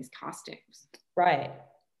doing these costumes. Right.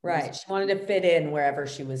 Right. She wanted to fit in wherever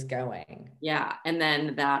she was going. Yeah. And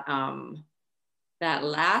then that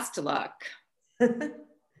last look, the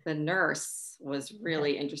nurse, was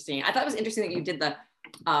really interesting. I thought it was interesting that you did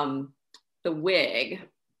the wig,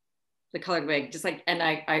 the colored wig, just like, and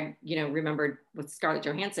I you know, remembered with Scarlett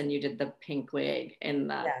Johansson, you did the pink wig in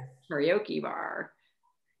the karaoke bar.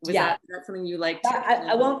 Was that something you liked?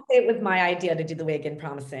 I won't say it was my idea to do the wig in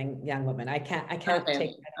Promising Young Woman. I can't take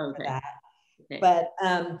credit for that. Okay. But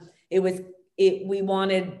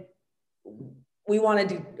we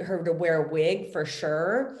wanted her to wear a wig for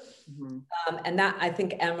sure. Mm-hmm. And that, I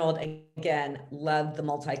think Emerald, again, loved the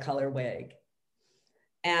multicolor wig.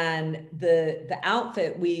 And the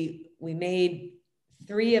outfit, we made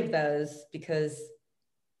 3 of those because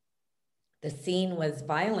the scene was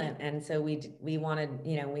violent. And so we wanted,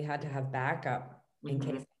 you know, we had to have backup in case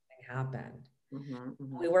something happened. Mm-hmm,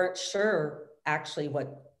 mm-hmm. We weren't sure actually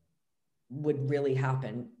what would really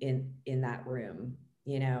happen in that room.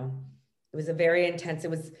 You know, it was a very intense,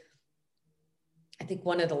 it was, I think,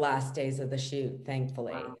 one of the last days of the shoot,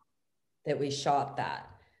 thankfully, that we shot that.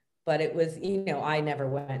 But it was, you know, I never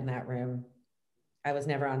went in that room. I was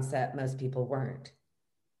never on set. Most people weren't. It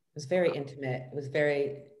was very intimate. It was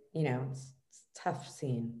very, you know, it's a tough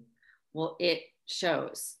scene. Well, it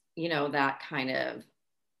shows, you know, that kind of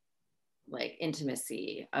like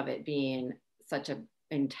intimacy of it being such a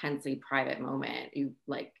intensely private moment. You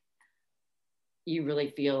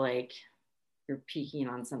really feel like you're peeking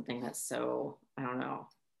on something that's so, I don't know.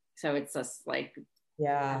 So it's just like,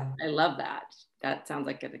 yeah, I love that. That sounds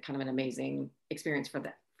like a kind of an amazing experience for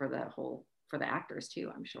the actors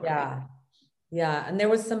too, I'm sure. Yeah. Yeah. And there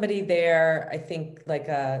was somebody there, I think like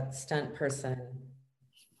a stunt person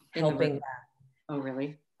helping that. Oh,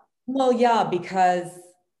 really? Well, yeah, because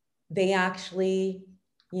they actually,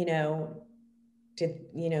 you know,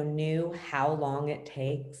 knew how long it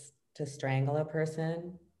takes to strangle a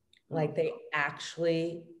person. Like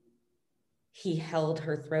he held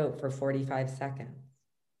her throat for 45 seconds.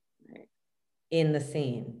 Right. In the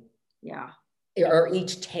scene. Yeah. Or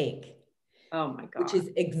each take. Oh my God. Which is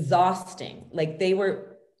exhausting. Like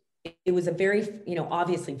it was a very, you know,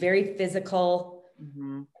 obviously very physical,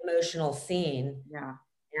 emotional scene. Yeah.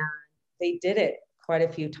 And they did it quite a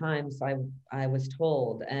few times, I was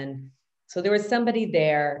told. And so there was somebody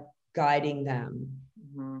there guiding them.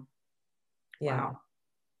 Mm-hmm. Yeah. Wow.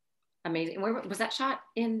 Amazing. Where was that shot,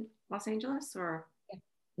 in Los Angeles or?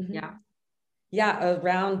 Mm-hmm. Yeah. Yeah.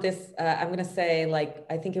 Around this, I'm going to say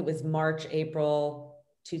I think it was March, April,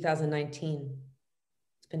 2019.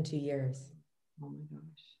 It's been 2 years. Oh my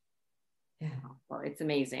gosh. Yeah. Well, it's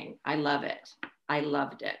amazing. I love it. I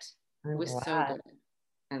loved it. It was so good.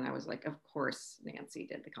 And I was like, of course, Nancy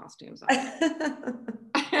did the costumes. Of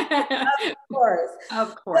course.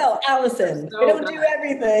 Of course. Well, Allyson, we don't do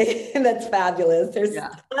everything that's fabulous. There's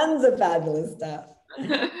tons of fabulous stuff.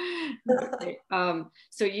 Okay.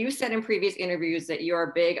 So you said in previous interviews that you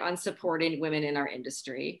are big on supporting women in our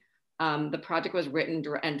industry. The project was written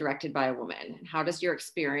and directed by a woman. How does your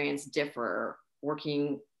experience differ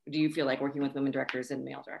do you feel like working with women directors and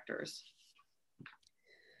male directors?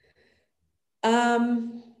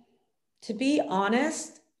 To be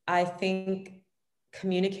honest, I think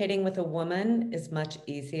communicating with a woman is much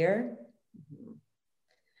easier.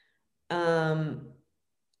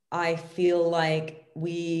 I feel like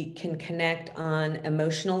we can connect on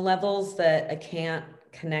emotional levels that I can't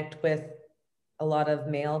connect with a lot of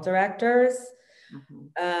male directors.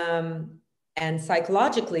 And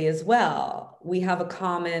psychologically as well. We have a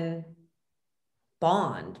common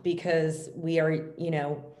bond because we are,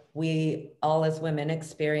 we all as women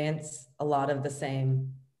experience a lot of the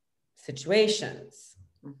same situations.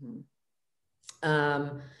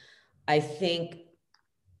 I think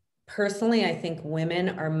personally, I think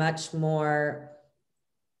women are much more,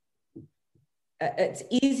 it's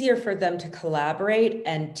easier for them to collaborate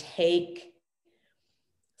and take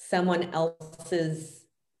someone else's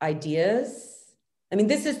ideas. I mean,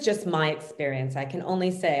 this is just my experience. I can only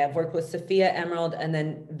say I've worked with Sophia, Emerald, and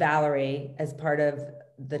then Valerie as part of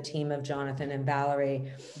the team of Jonathan and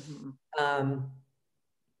Valerie.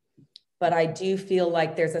 But I do feel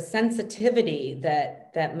like there's a sensitivity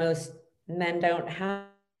that most men don't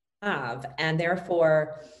have, and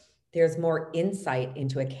therefore there's more insight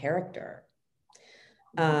into a character.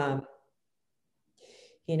 And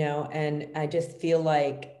I just feel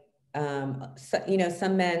like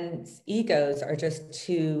some men's egos are just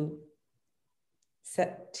too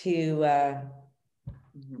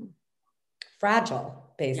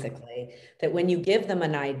fragile, basically, that when you give them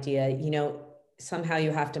an idea, somehow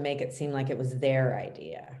you have to make it seem like it was their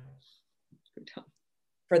idea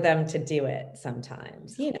for them to do it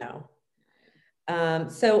sometimes,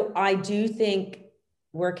 So I do think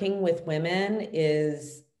working with women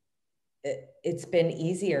it's been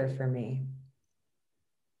easier for me.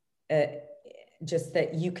 Just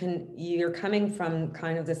that you're coming from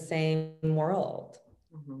kind of the same world.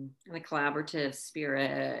 And a collaborative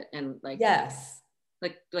spirit and yes.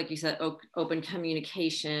 Like you said, open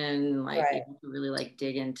communication, like right. to really like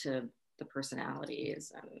dig into the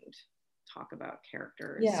personalities and talk about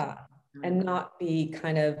characters. Yeah. And not be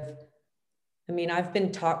kind of, I mean, I've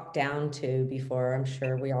been talked down to before. I'm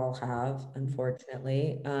sure we all have,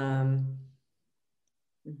 unfortunately.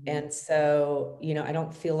 And so, I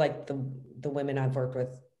don't feel like the women I've worked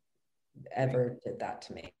with ever did that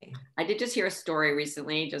to me. I did just hear a story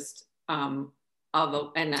recently, just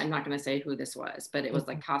and I'm not going to say who this was, but it was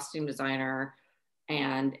like costume designer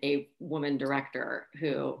and a woman director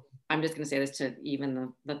who, I'm just going to say this to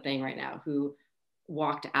even the thing right now, who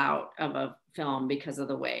walked out of a film because of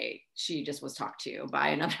the way she just was talked to by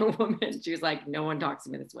another woman. She was like, no one talks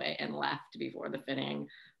to me this way, and left before the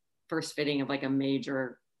first fitting of like a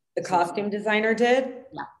major. The costume designer did?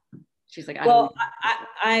 Yeah. She's like, I don't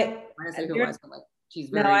say who it was, but like, she's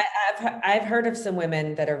very. No, I've heard of some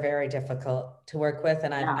women that are very difficult to work with,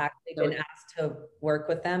 and I've actually been asked to work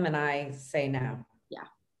with them, and I say no. Yeah,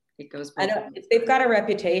 it goes. If they've got a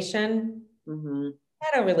reputation,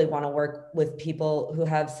 I don't really want to work with people who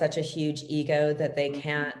have such a huge ego that they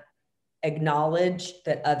can't acknowledge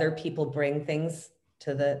that other people bring things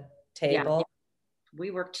to the table. Yeah.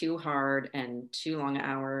 We work too hard and too long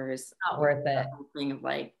hours. Not worth it. Thing of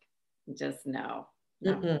like, just no.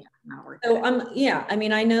 Not worth it. So I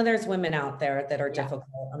mean, I know there's women out there that are difficult.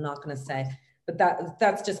 I'm not going to say, but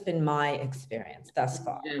that's just been my experience thus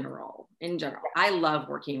far. In general, I love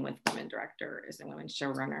working with women directors and women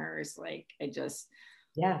showrunners. Like, I just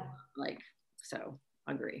so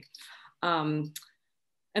agree. And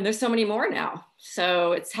there's so many more now,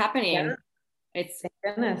 so it's happening. Yeah.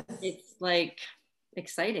 It's like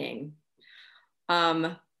exciting.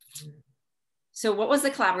 So what was the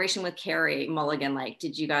collaboration with Carrie Mulligan like?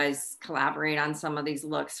 Did you guys collaborate on some of these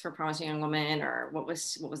looks for Promising Young Woman, or what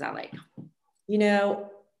was that like?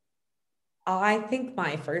 I think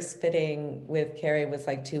my first fitting with Carrie was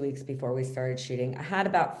like 2 weeks before we started shooting. I had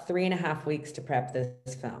about 3.5 weeks to prep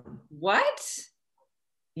this film. What?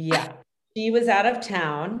 Yeah. She was out of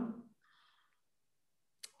town.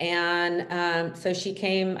 And so she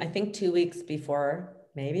came, I think 2 weeks before,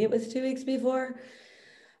 maybe it was 2 weeks before.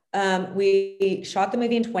 We shot the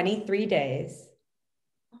movie in 23 days.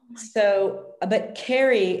 So, but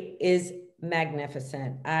Carrie is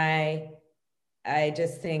magnificent. I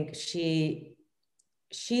just think she's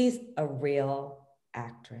a real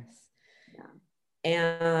actress. Yeah.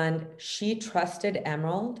 And she trusted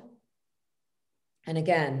Emerald. And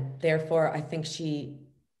again, therefore, I think she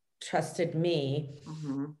trusted me.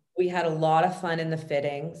 We had a lot of fun in the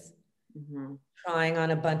fittings, trying on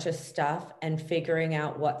a bunch of stuff and figuring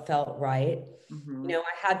out what felt right. I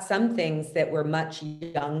had some things that were much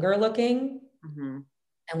younger looking, and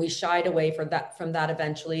we shied away from that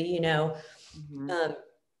eventually,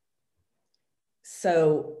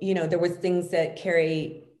 so, there was things that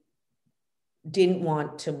Carrie didn't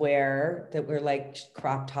want to wear that were like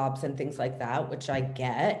crop tops and things like that, which I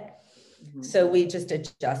get. So we just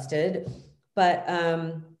adjusted, but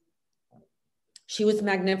she was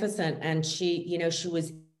magnificent, and she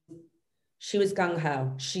was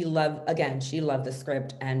gung-ho. She loved the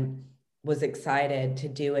script and was excited to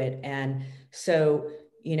do it. And so,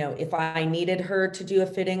 you know, if I needed her to do a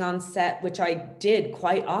fitting on set, which I did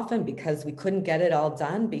quite often because we couldn't get it all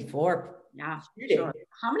done before shooting. Sure.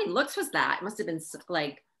 How many looks was that? It must have been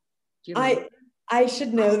like, do you remember? I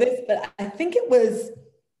should know this, but I think it was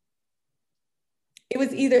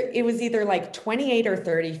either like 28 or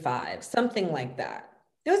 35, something like that.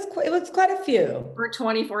 It was quite a few. For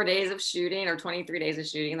 24 days of shooting or 23 days of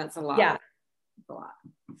shooting, that's a lot. Yeah. That's a lot.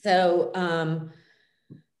 So,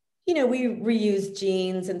 you know, we reused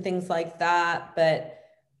jeans and things like that, but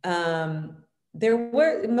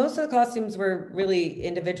most of the costumes were really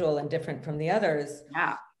individual and different from the others.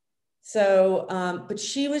 Yeah. So, but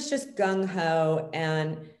she was just gung-ho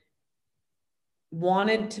and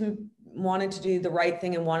wanted to do the right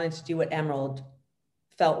thing and wanted to do what Emerald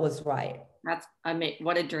felt was right. That's amazing.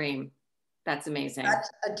 What a dream. That's amazing. Such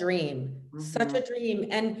a dream. Such a dream.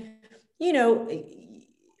 And, you know,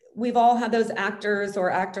 we've all had those actors or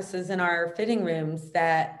actresses in our fitting rooms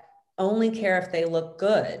that only care if they look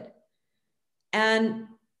good. And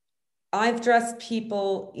I've dressed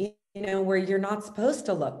people, you know, where you're not supposed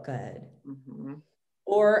to look good.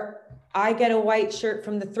 Or I get a white shirt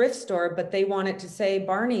from the thrift store, but they want it to say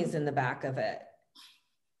Barney's in the back of it.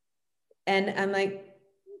 And I'm like,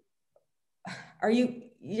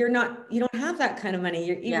 you don't have that kind of money.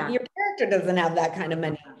 Your character doesn't have that kind of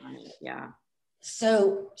money. Yeah.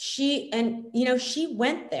 So she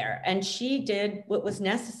went there and she did what was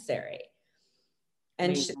necessary.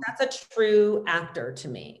 And that's a true actor to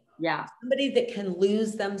me. Yeah. Somebody that can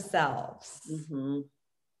lose themselves.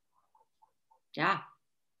 Yeah.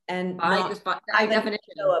 And by definition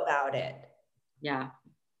know about it. Yeah.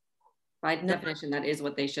 By definition, that is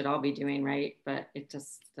what they should all be doing, right? But it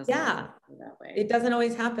just doesn't happen that way. It doesn't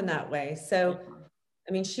always happen that way. So,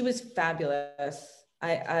 I mean, she was fabulous.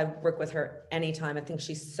 I work with her anytime. I think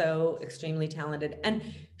she's so extremely talented and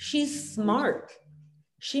she's smart.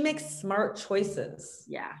 She makes smart choices.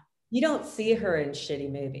 Yeah. You don't see her in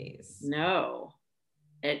shitty movies. No.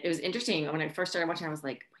 It was interesting. When I first started watching, I was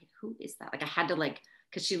like, wait, who is that? Like I had to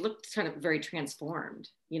because she looked kind of very transformed,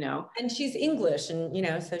 you know? And she's English and, you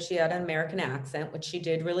know, so she had an American accent, which she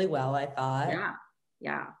did really well, I thought. Yeah.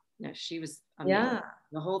 Yeah. No, she was amazing. Yeah.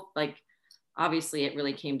 The whole, obviously it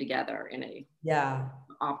really came together in a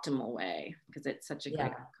optimal way because it's such a great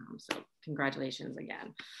outcome. So congratulations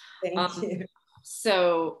again. Thank you.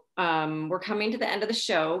 So we're coming to the end of the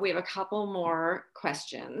show. We have a couple more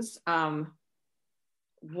questions.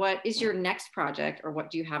 What is your next project or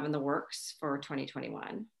what do you have in the works for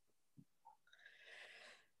 2021?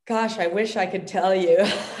 Gosh, I wish I could tell you.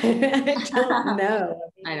 I don't know.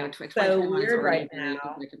 I know. So weird right now.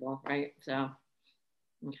 Right? So,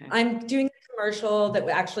 okay. I'm doing a commercial that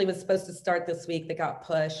actually was supposed to start this week that got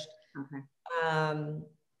pushed. Okay.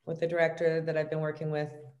 With the director that I've been working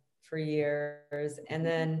with for years. And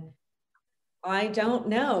then I don't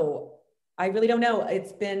know. I really don't know.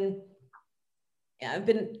 I've been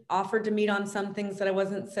offered to meet on some things that I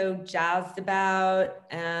wasn't so jazzed about.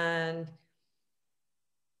 And,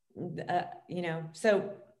 you know,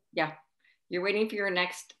 so. Yeah. You're waiting for your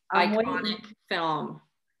next iconic film.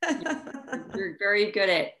 You're very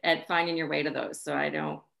good at finding your way to those. So I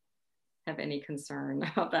don't have any concern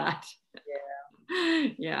about that. Yeah.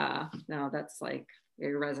 Yeah. No, that's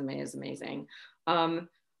your resume is amazing.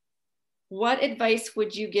 What advice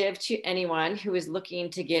would you give to anyone who is looking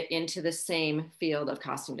to get into the same field of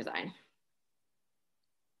costume design?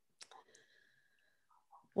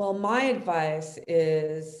 Well, my advice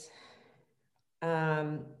is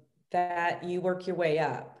that you work your way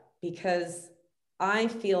up, because I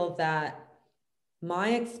feel that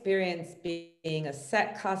my experience being a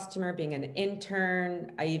set costumer, being an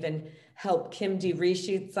intern, I even helped Kim do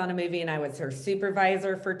reshoots on a movie and I was her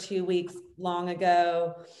supervisor for 2 weeks long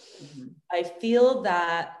ago. I feel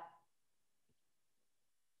that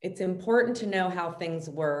it's important to know how things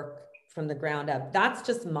work from the ground up. That's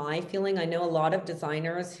just my feeling. I know a lot of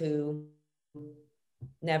designers who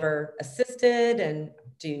never assisted and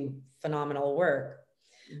do phenomenal work.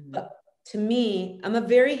 But to me, I'm a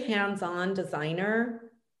very hands-on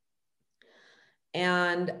designer.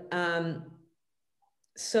 And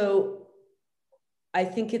so I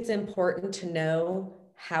think it's important to know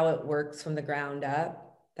how it works from the ground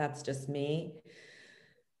up. That's just me.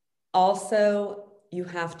 Also, you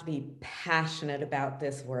have to be passionate about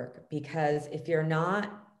this work, because if you're not,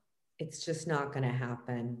 it's just not going to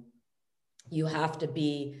happen. You have to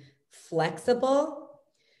be flexible.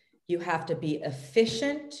 You have to be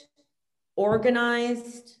efficient,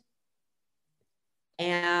 organized,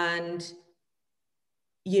 and,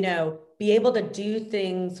 you know, be able to do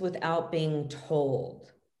things without being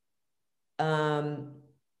told.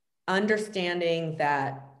 understanding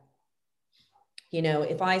that, you know,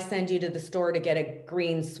 if I send you to the store to get a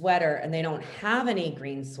green sweater and they don't have any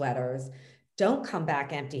green sweaters, don't come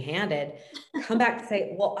back empty-handed. Come back and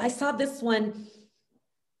say, well, I saw this one.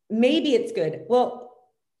 Maybe it's good. Well,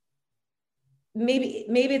 maybe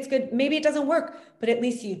it's good. Maybe it doesn't work, but at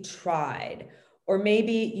least you tried. Or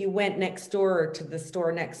maybe you went next door to the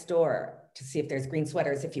store next door to see if there's green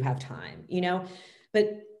sweaters if you have time, you know,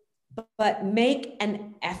 but make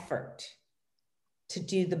an effort to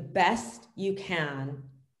do the best you can.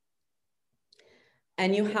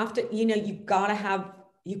 And you have to, you know, you've got to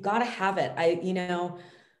have it. You know,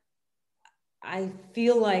 I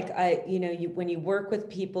feel like when you work with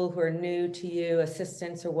people who are new to you,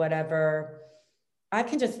 assistants or whatever, I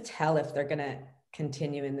can just tell if they're going to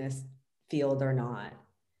continue in this field or not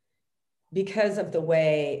because of the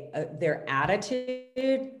way their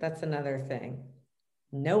attitude. That's another thing.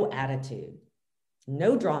 No attitude,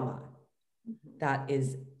 no drama. That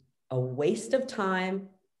is a waste of time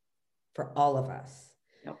for all of us.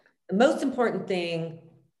 Yep. The most important thing,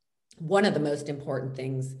 one of the most important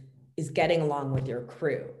things, is getting along with your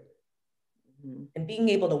crew and being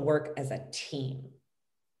able to work as a team.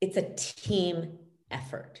 It's a team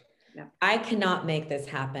effort. Yeah. I cannot make this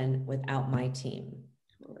happen without my team.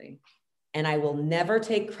 Totally. And I will never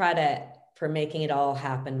take credit for making it all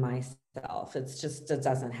happen myself. It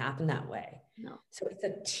doesn't happen that way. No. So it's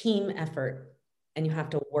a team effort, and you have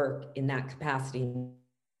to work in that capacity and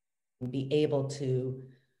be able to,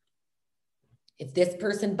 if this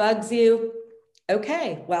person bugs you,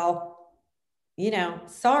 okay, well, you know,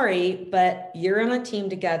 sorry, but you're on a team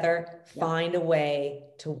together. Yep. Find a way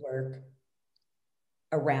to work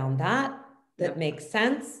around that Yep. makes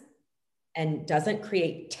sense and doesn't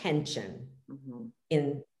create tension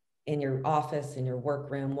in your office, in your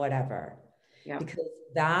workroom, whatever. Yep. Because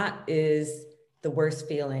that is the worst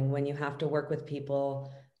feeling, when you have to work with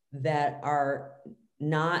people that are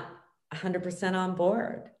not 100% on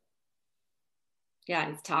board. Yeah,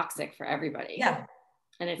 it's toxic for everybody. Yeah.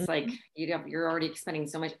 And it's like you're already expending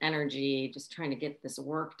so much energy just trying to get this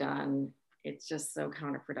work done. It's just so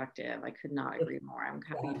counterproductive. I could not agree more. I'm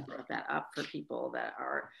happy you brought that up for people that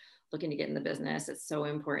are looking to get in the business. It's so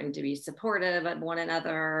important to be supportive of one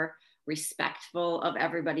another, respectful of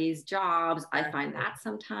everybody's jobs. I find that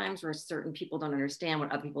sometimes where certain people don't understand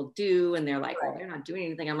what other people do, and they're like, well, they're not doing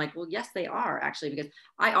anything. I'm like, well, yes, they are actually, because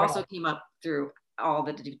I also came up through all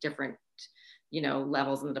the different, you know,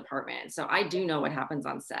 levels in the department. So I do know what happens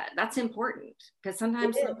on set. That's important, because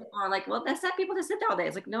sometimes some people are like, well, that's not people to sit all day.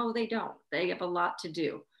 It's like, no, they don't. They have a lot to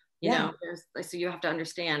do. You know, so you have to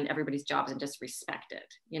understand everybody's jobs and just respect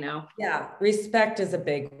it, you know? Yeah. Respect is a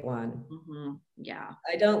big one. Yeah.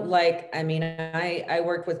 I don't like, I mean, I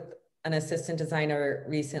worked with an assistant designer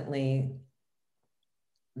recently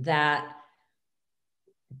that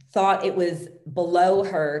thought it was below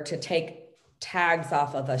her to take tags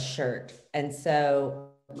off of a shirt. And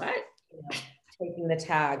so taking the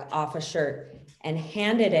tag off a shirt and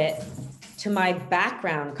handed it to my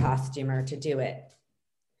background costumer to do it.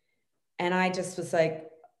 And I just was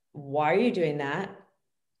like, why are you doing that?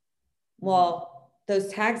 Well, those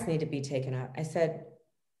tags need to be taken out. I said,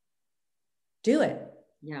 do it.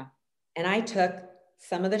 Yeah. And I took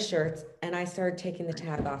some of the shirts and I started taking the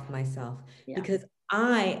tag off myself because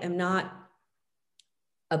I am not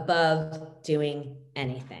above doing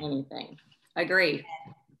anything. Agree.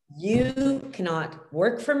 You cannot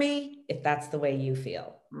work for me if that's the way you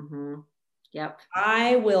feel. Yep.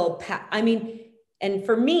 I will, I mean, and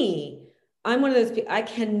for me, I'm one of those people, I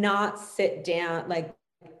cannot sit down, like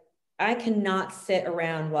I cannot sit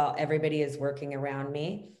around while everybody is working around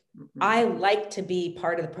me. I like to be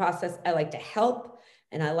part of the process. I like to help,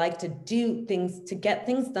 and I like to do things to get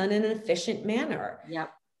things done in an efficient manner.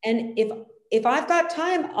 Yep. And if I've got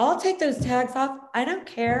time, I'll take those tags off. I don't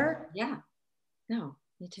care. Yeah. No,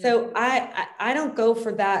 me too. So I don't go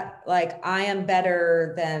for that. Like I am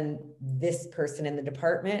better than this person in the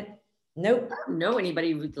department. Nope. I don't know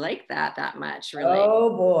anybody who'd like that much, really. Oh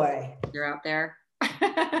boy. You're out there.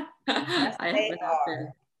 Yes, I haven't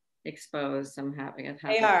been exposed.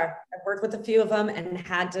 They are. I've worked with a few of them and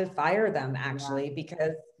had to fire them actually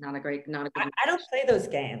because not a good. I don't play those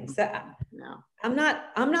games. No. I'm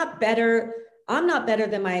not better. I'm not better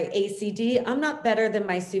than my ACD. I'm not better than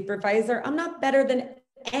my supervisor. I'm not better than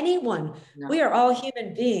anyone. No. We are all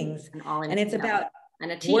human beings. And it's about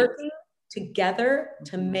working together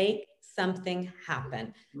to make something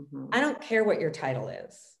happen. I don't care what your title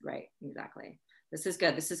is. Right, exactly. This is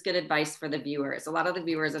good. This is good advice for the viewers. A lot of the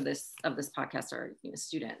viewers of this podcast are, you know,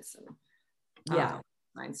 students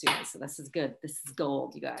and students. So this is good. This is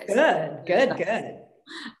gold, you guys. Good.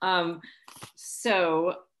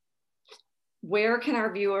 So where can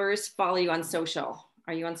our viewers follow you on social?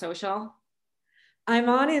 Are you on social? I'm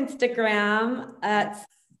on Instagram at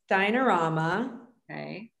Steinerama.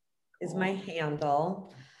 Okay. Is my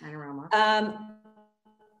handle. Steinerama.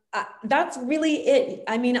 That's really it.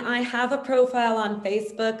 I mean, I have a profile on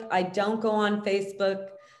Facebook. I don't go on Facebook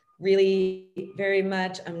really very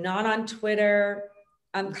much. I'm not on Twitter.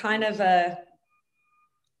 I'm kind of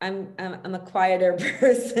I'm a quieter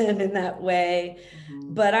person in that way,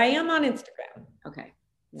 but I am on Instagram. Okay.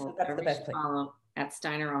 Well, so that's the best place. Follow at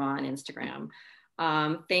Steinerama on Instagram.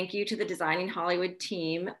 Thank you to the Designing Hollywood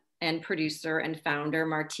team and producer and founder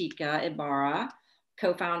Martika Ibarra,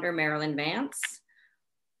 co-founder Marilyn Vance,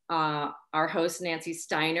 our host Nancy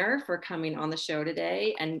Steiner for coming on the show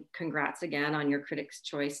today, and congrats again on your Critics'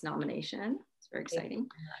 Choice nomination. It's very exciting.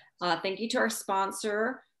 Thank you to our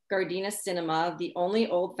sponsor, Gardena Cinema, the only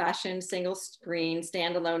old-fashioned single-screen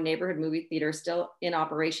standalone neighborhood movie theater still in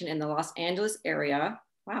operation in the Los Angeles area.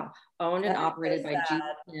 Wow, owned and operated by Judy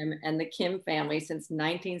Kim and the Kim family since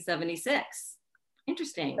 1976.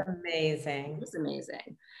 Interesting. That's amazing. It's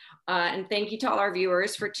amazing. And thank you to all our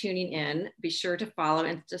viewers for tuning in. Be sure to follow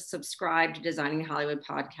and to subscribe to Designing Hollywood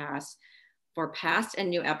podcast for past and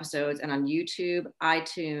new episodes, and on YouTube,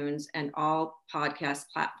 iTunes, and all podcast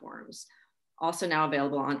platforms. Also now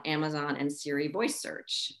available on Amazon and Siri voice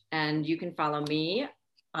search. And you can follow me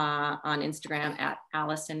on Instagram at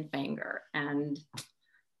Allyson Fanger. And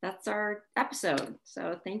that's our episode.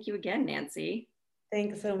 So thank you again, Nancy.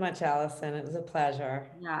 Thanks so much, Allyson. It was a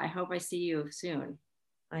pleasure. Yeah, I hope I see you soon.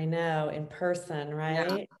 I know, in person, right? Yeah,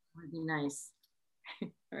 that would be nice. All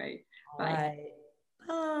right. Bye. All right.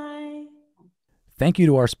 Bye. Thank you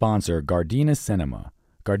to our sponsor, Gardena Cinema.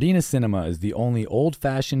 Gardena Cinema is the only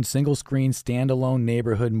old-fashioned single-screen standalone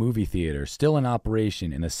neighborhood movie theater still in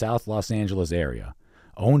operation in the South Los Angeles area.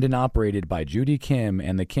 Owned and operated by Judy Kim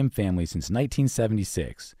and the Kim family since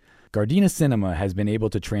 1976. Gardena Cinema has been able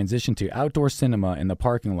to transition to outdoor cinema in the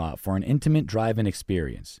parking lot for an intimate drive-in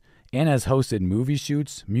experience, and has hosted movie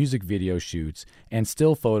shoots, music video shoots, and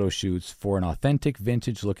still photo shoots for an authentic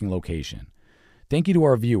vintage-looking location. Thank you to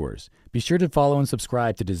our viewers. Be sure to follow and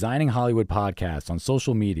subscribe to Designing Hollywood Podcast on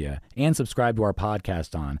social media, and subscribe to our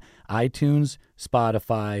podcast on iTunes,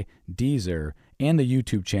 Spotify, Deezer, and the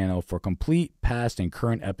YouTube channel for complete past and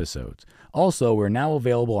current episodes. Also, we're now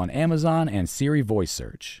available on Amazon and Siri voice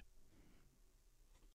search.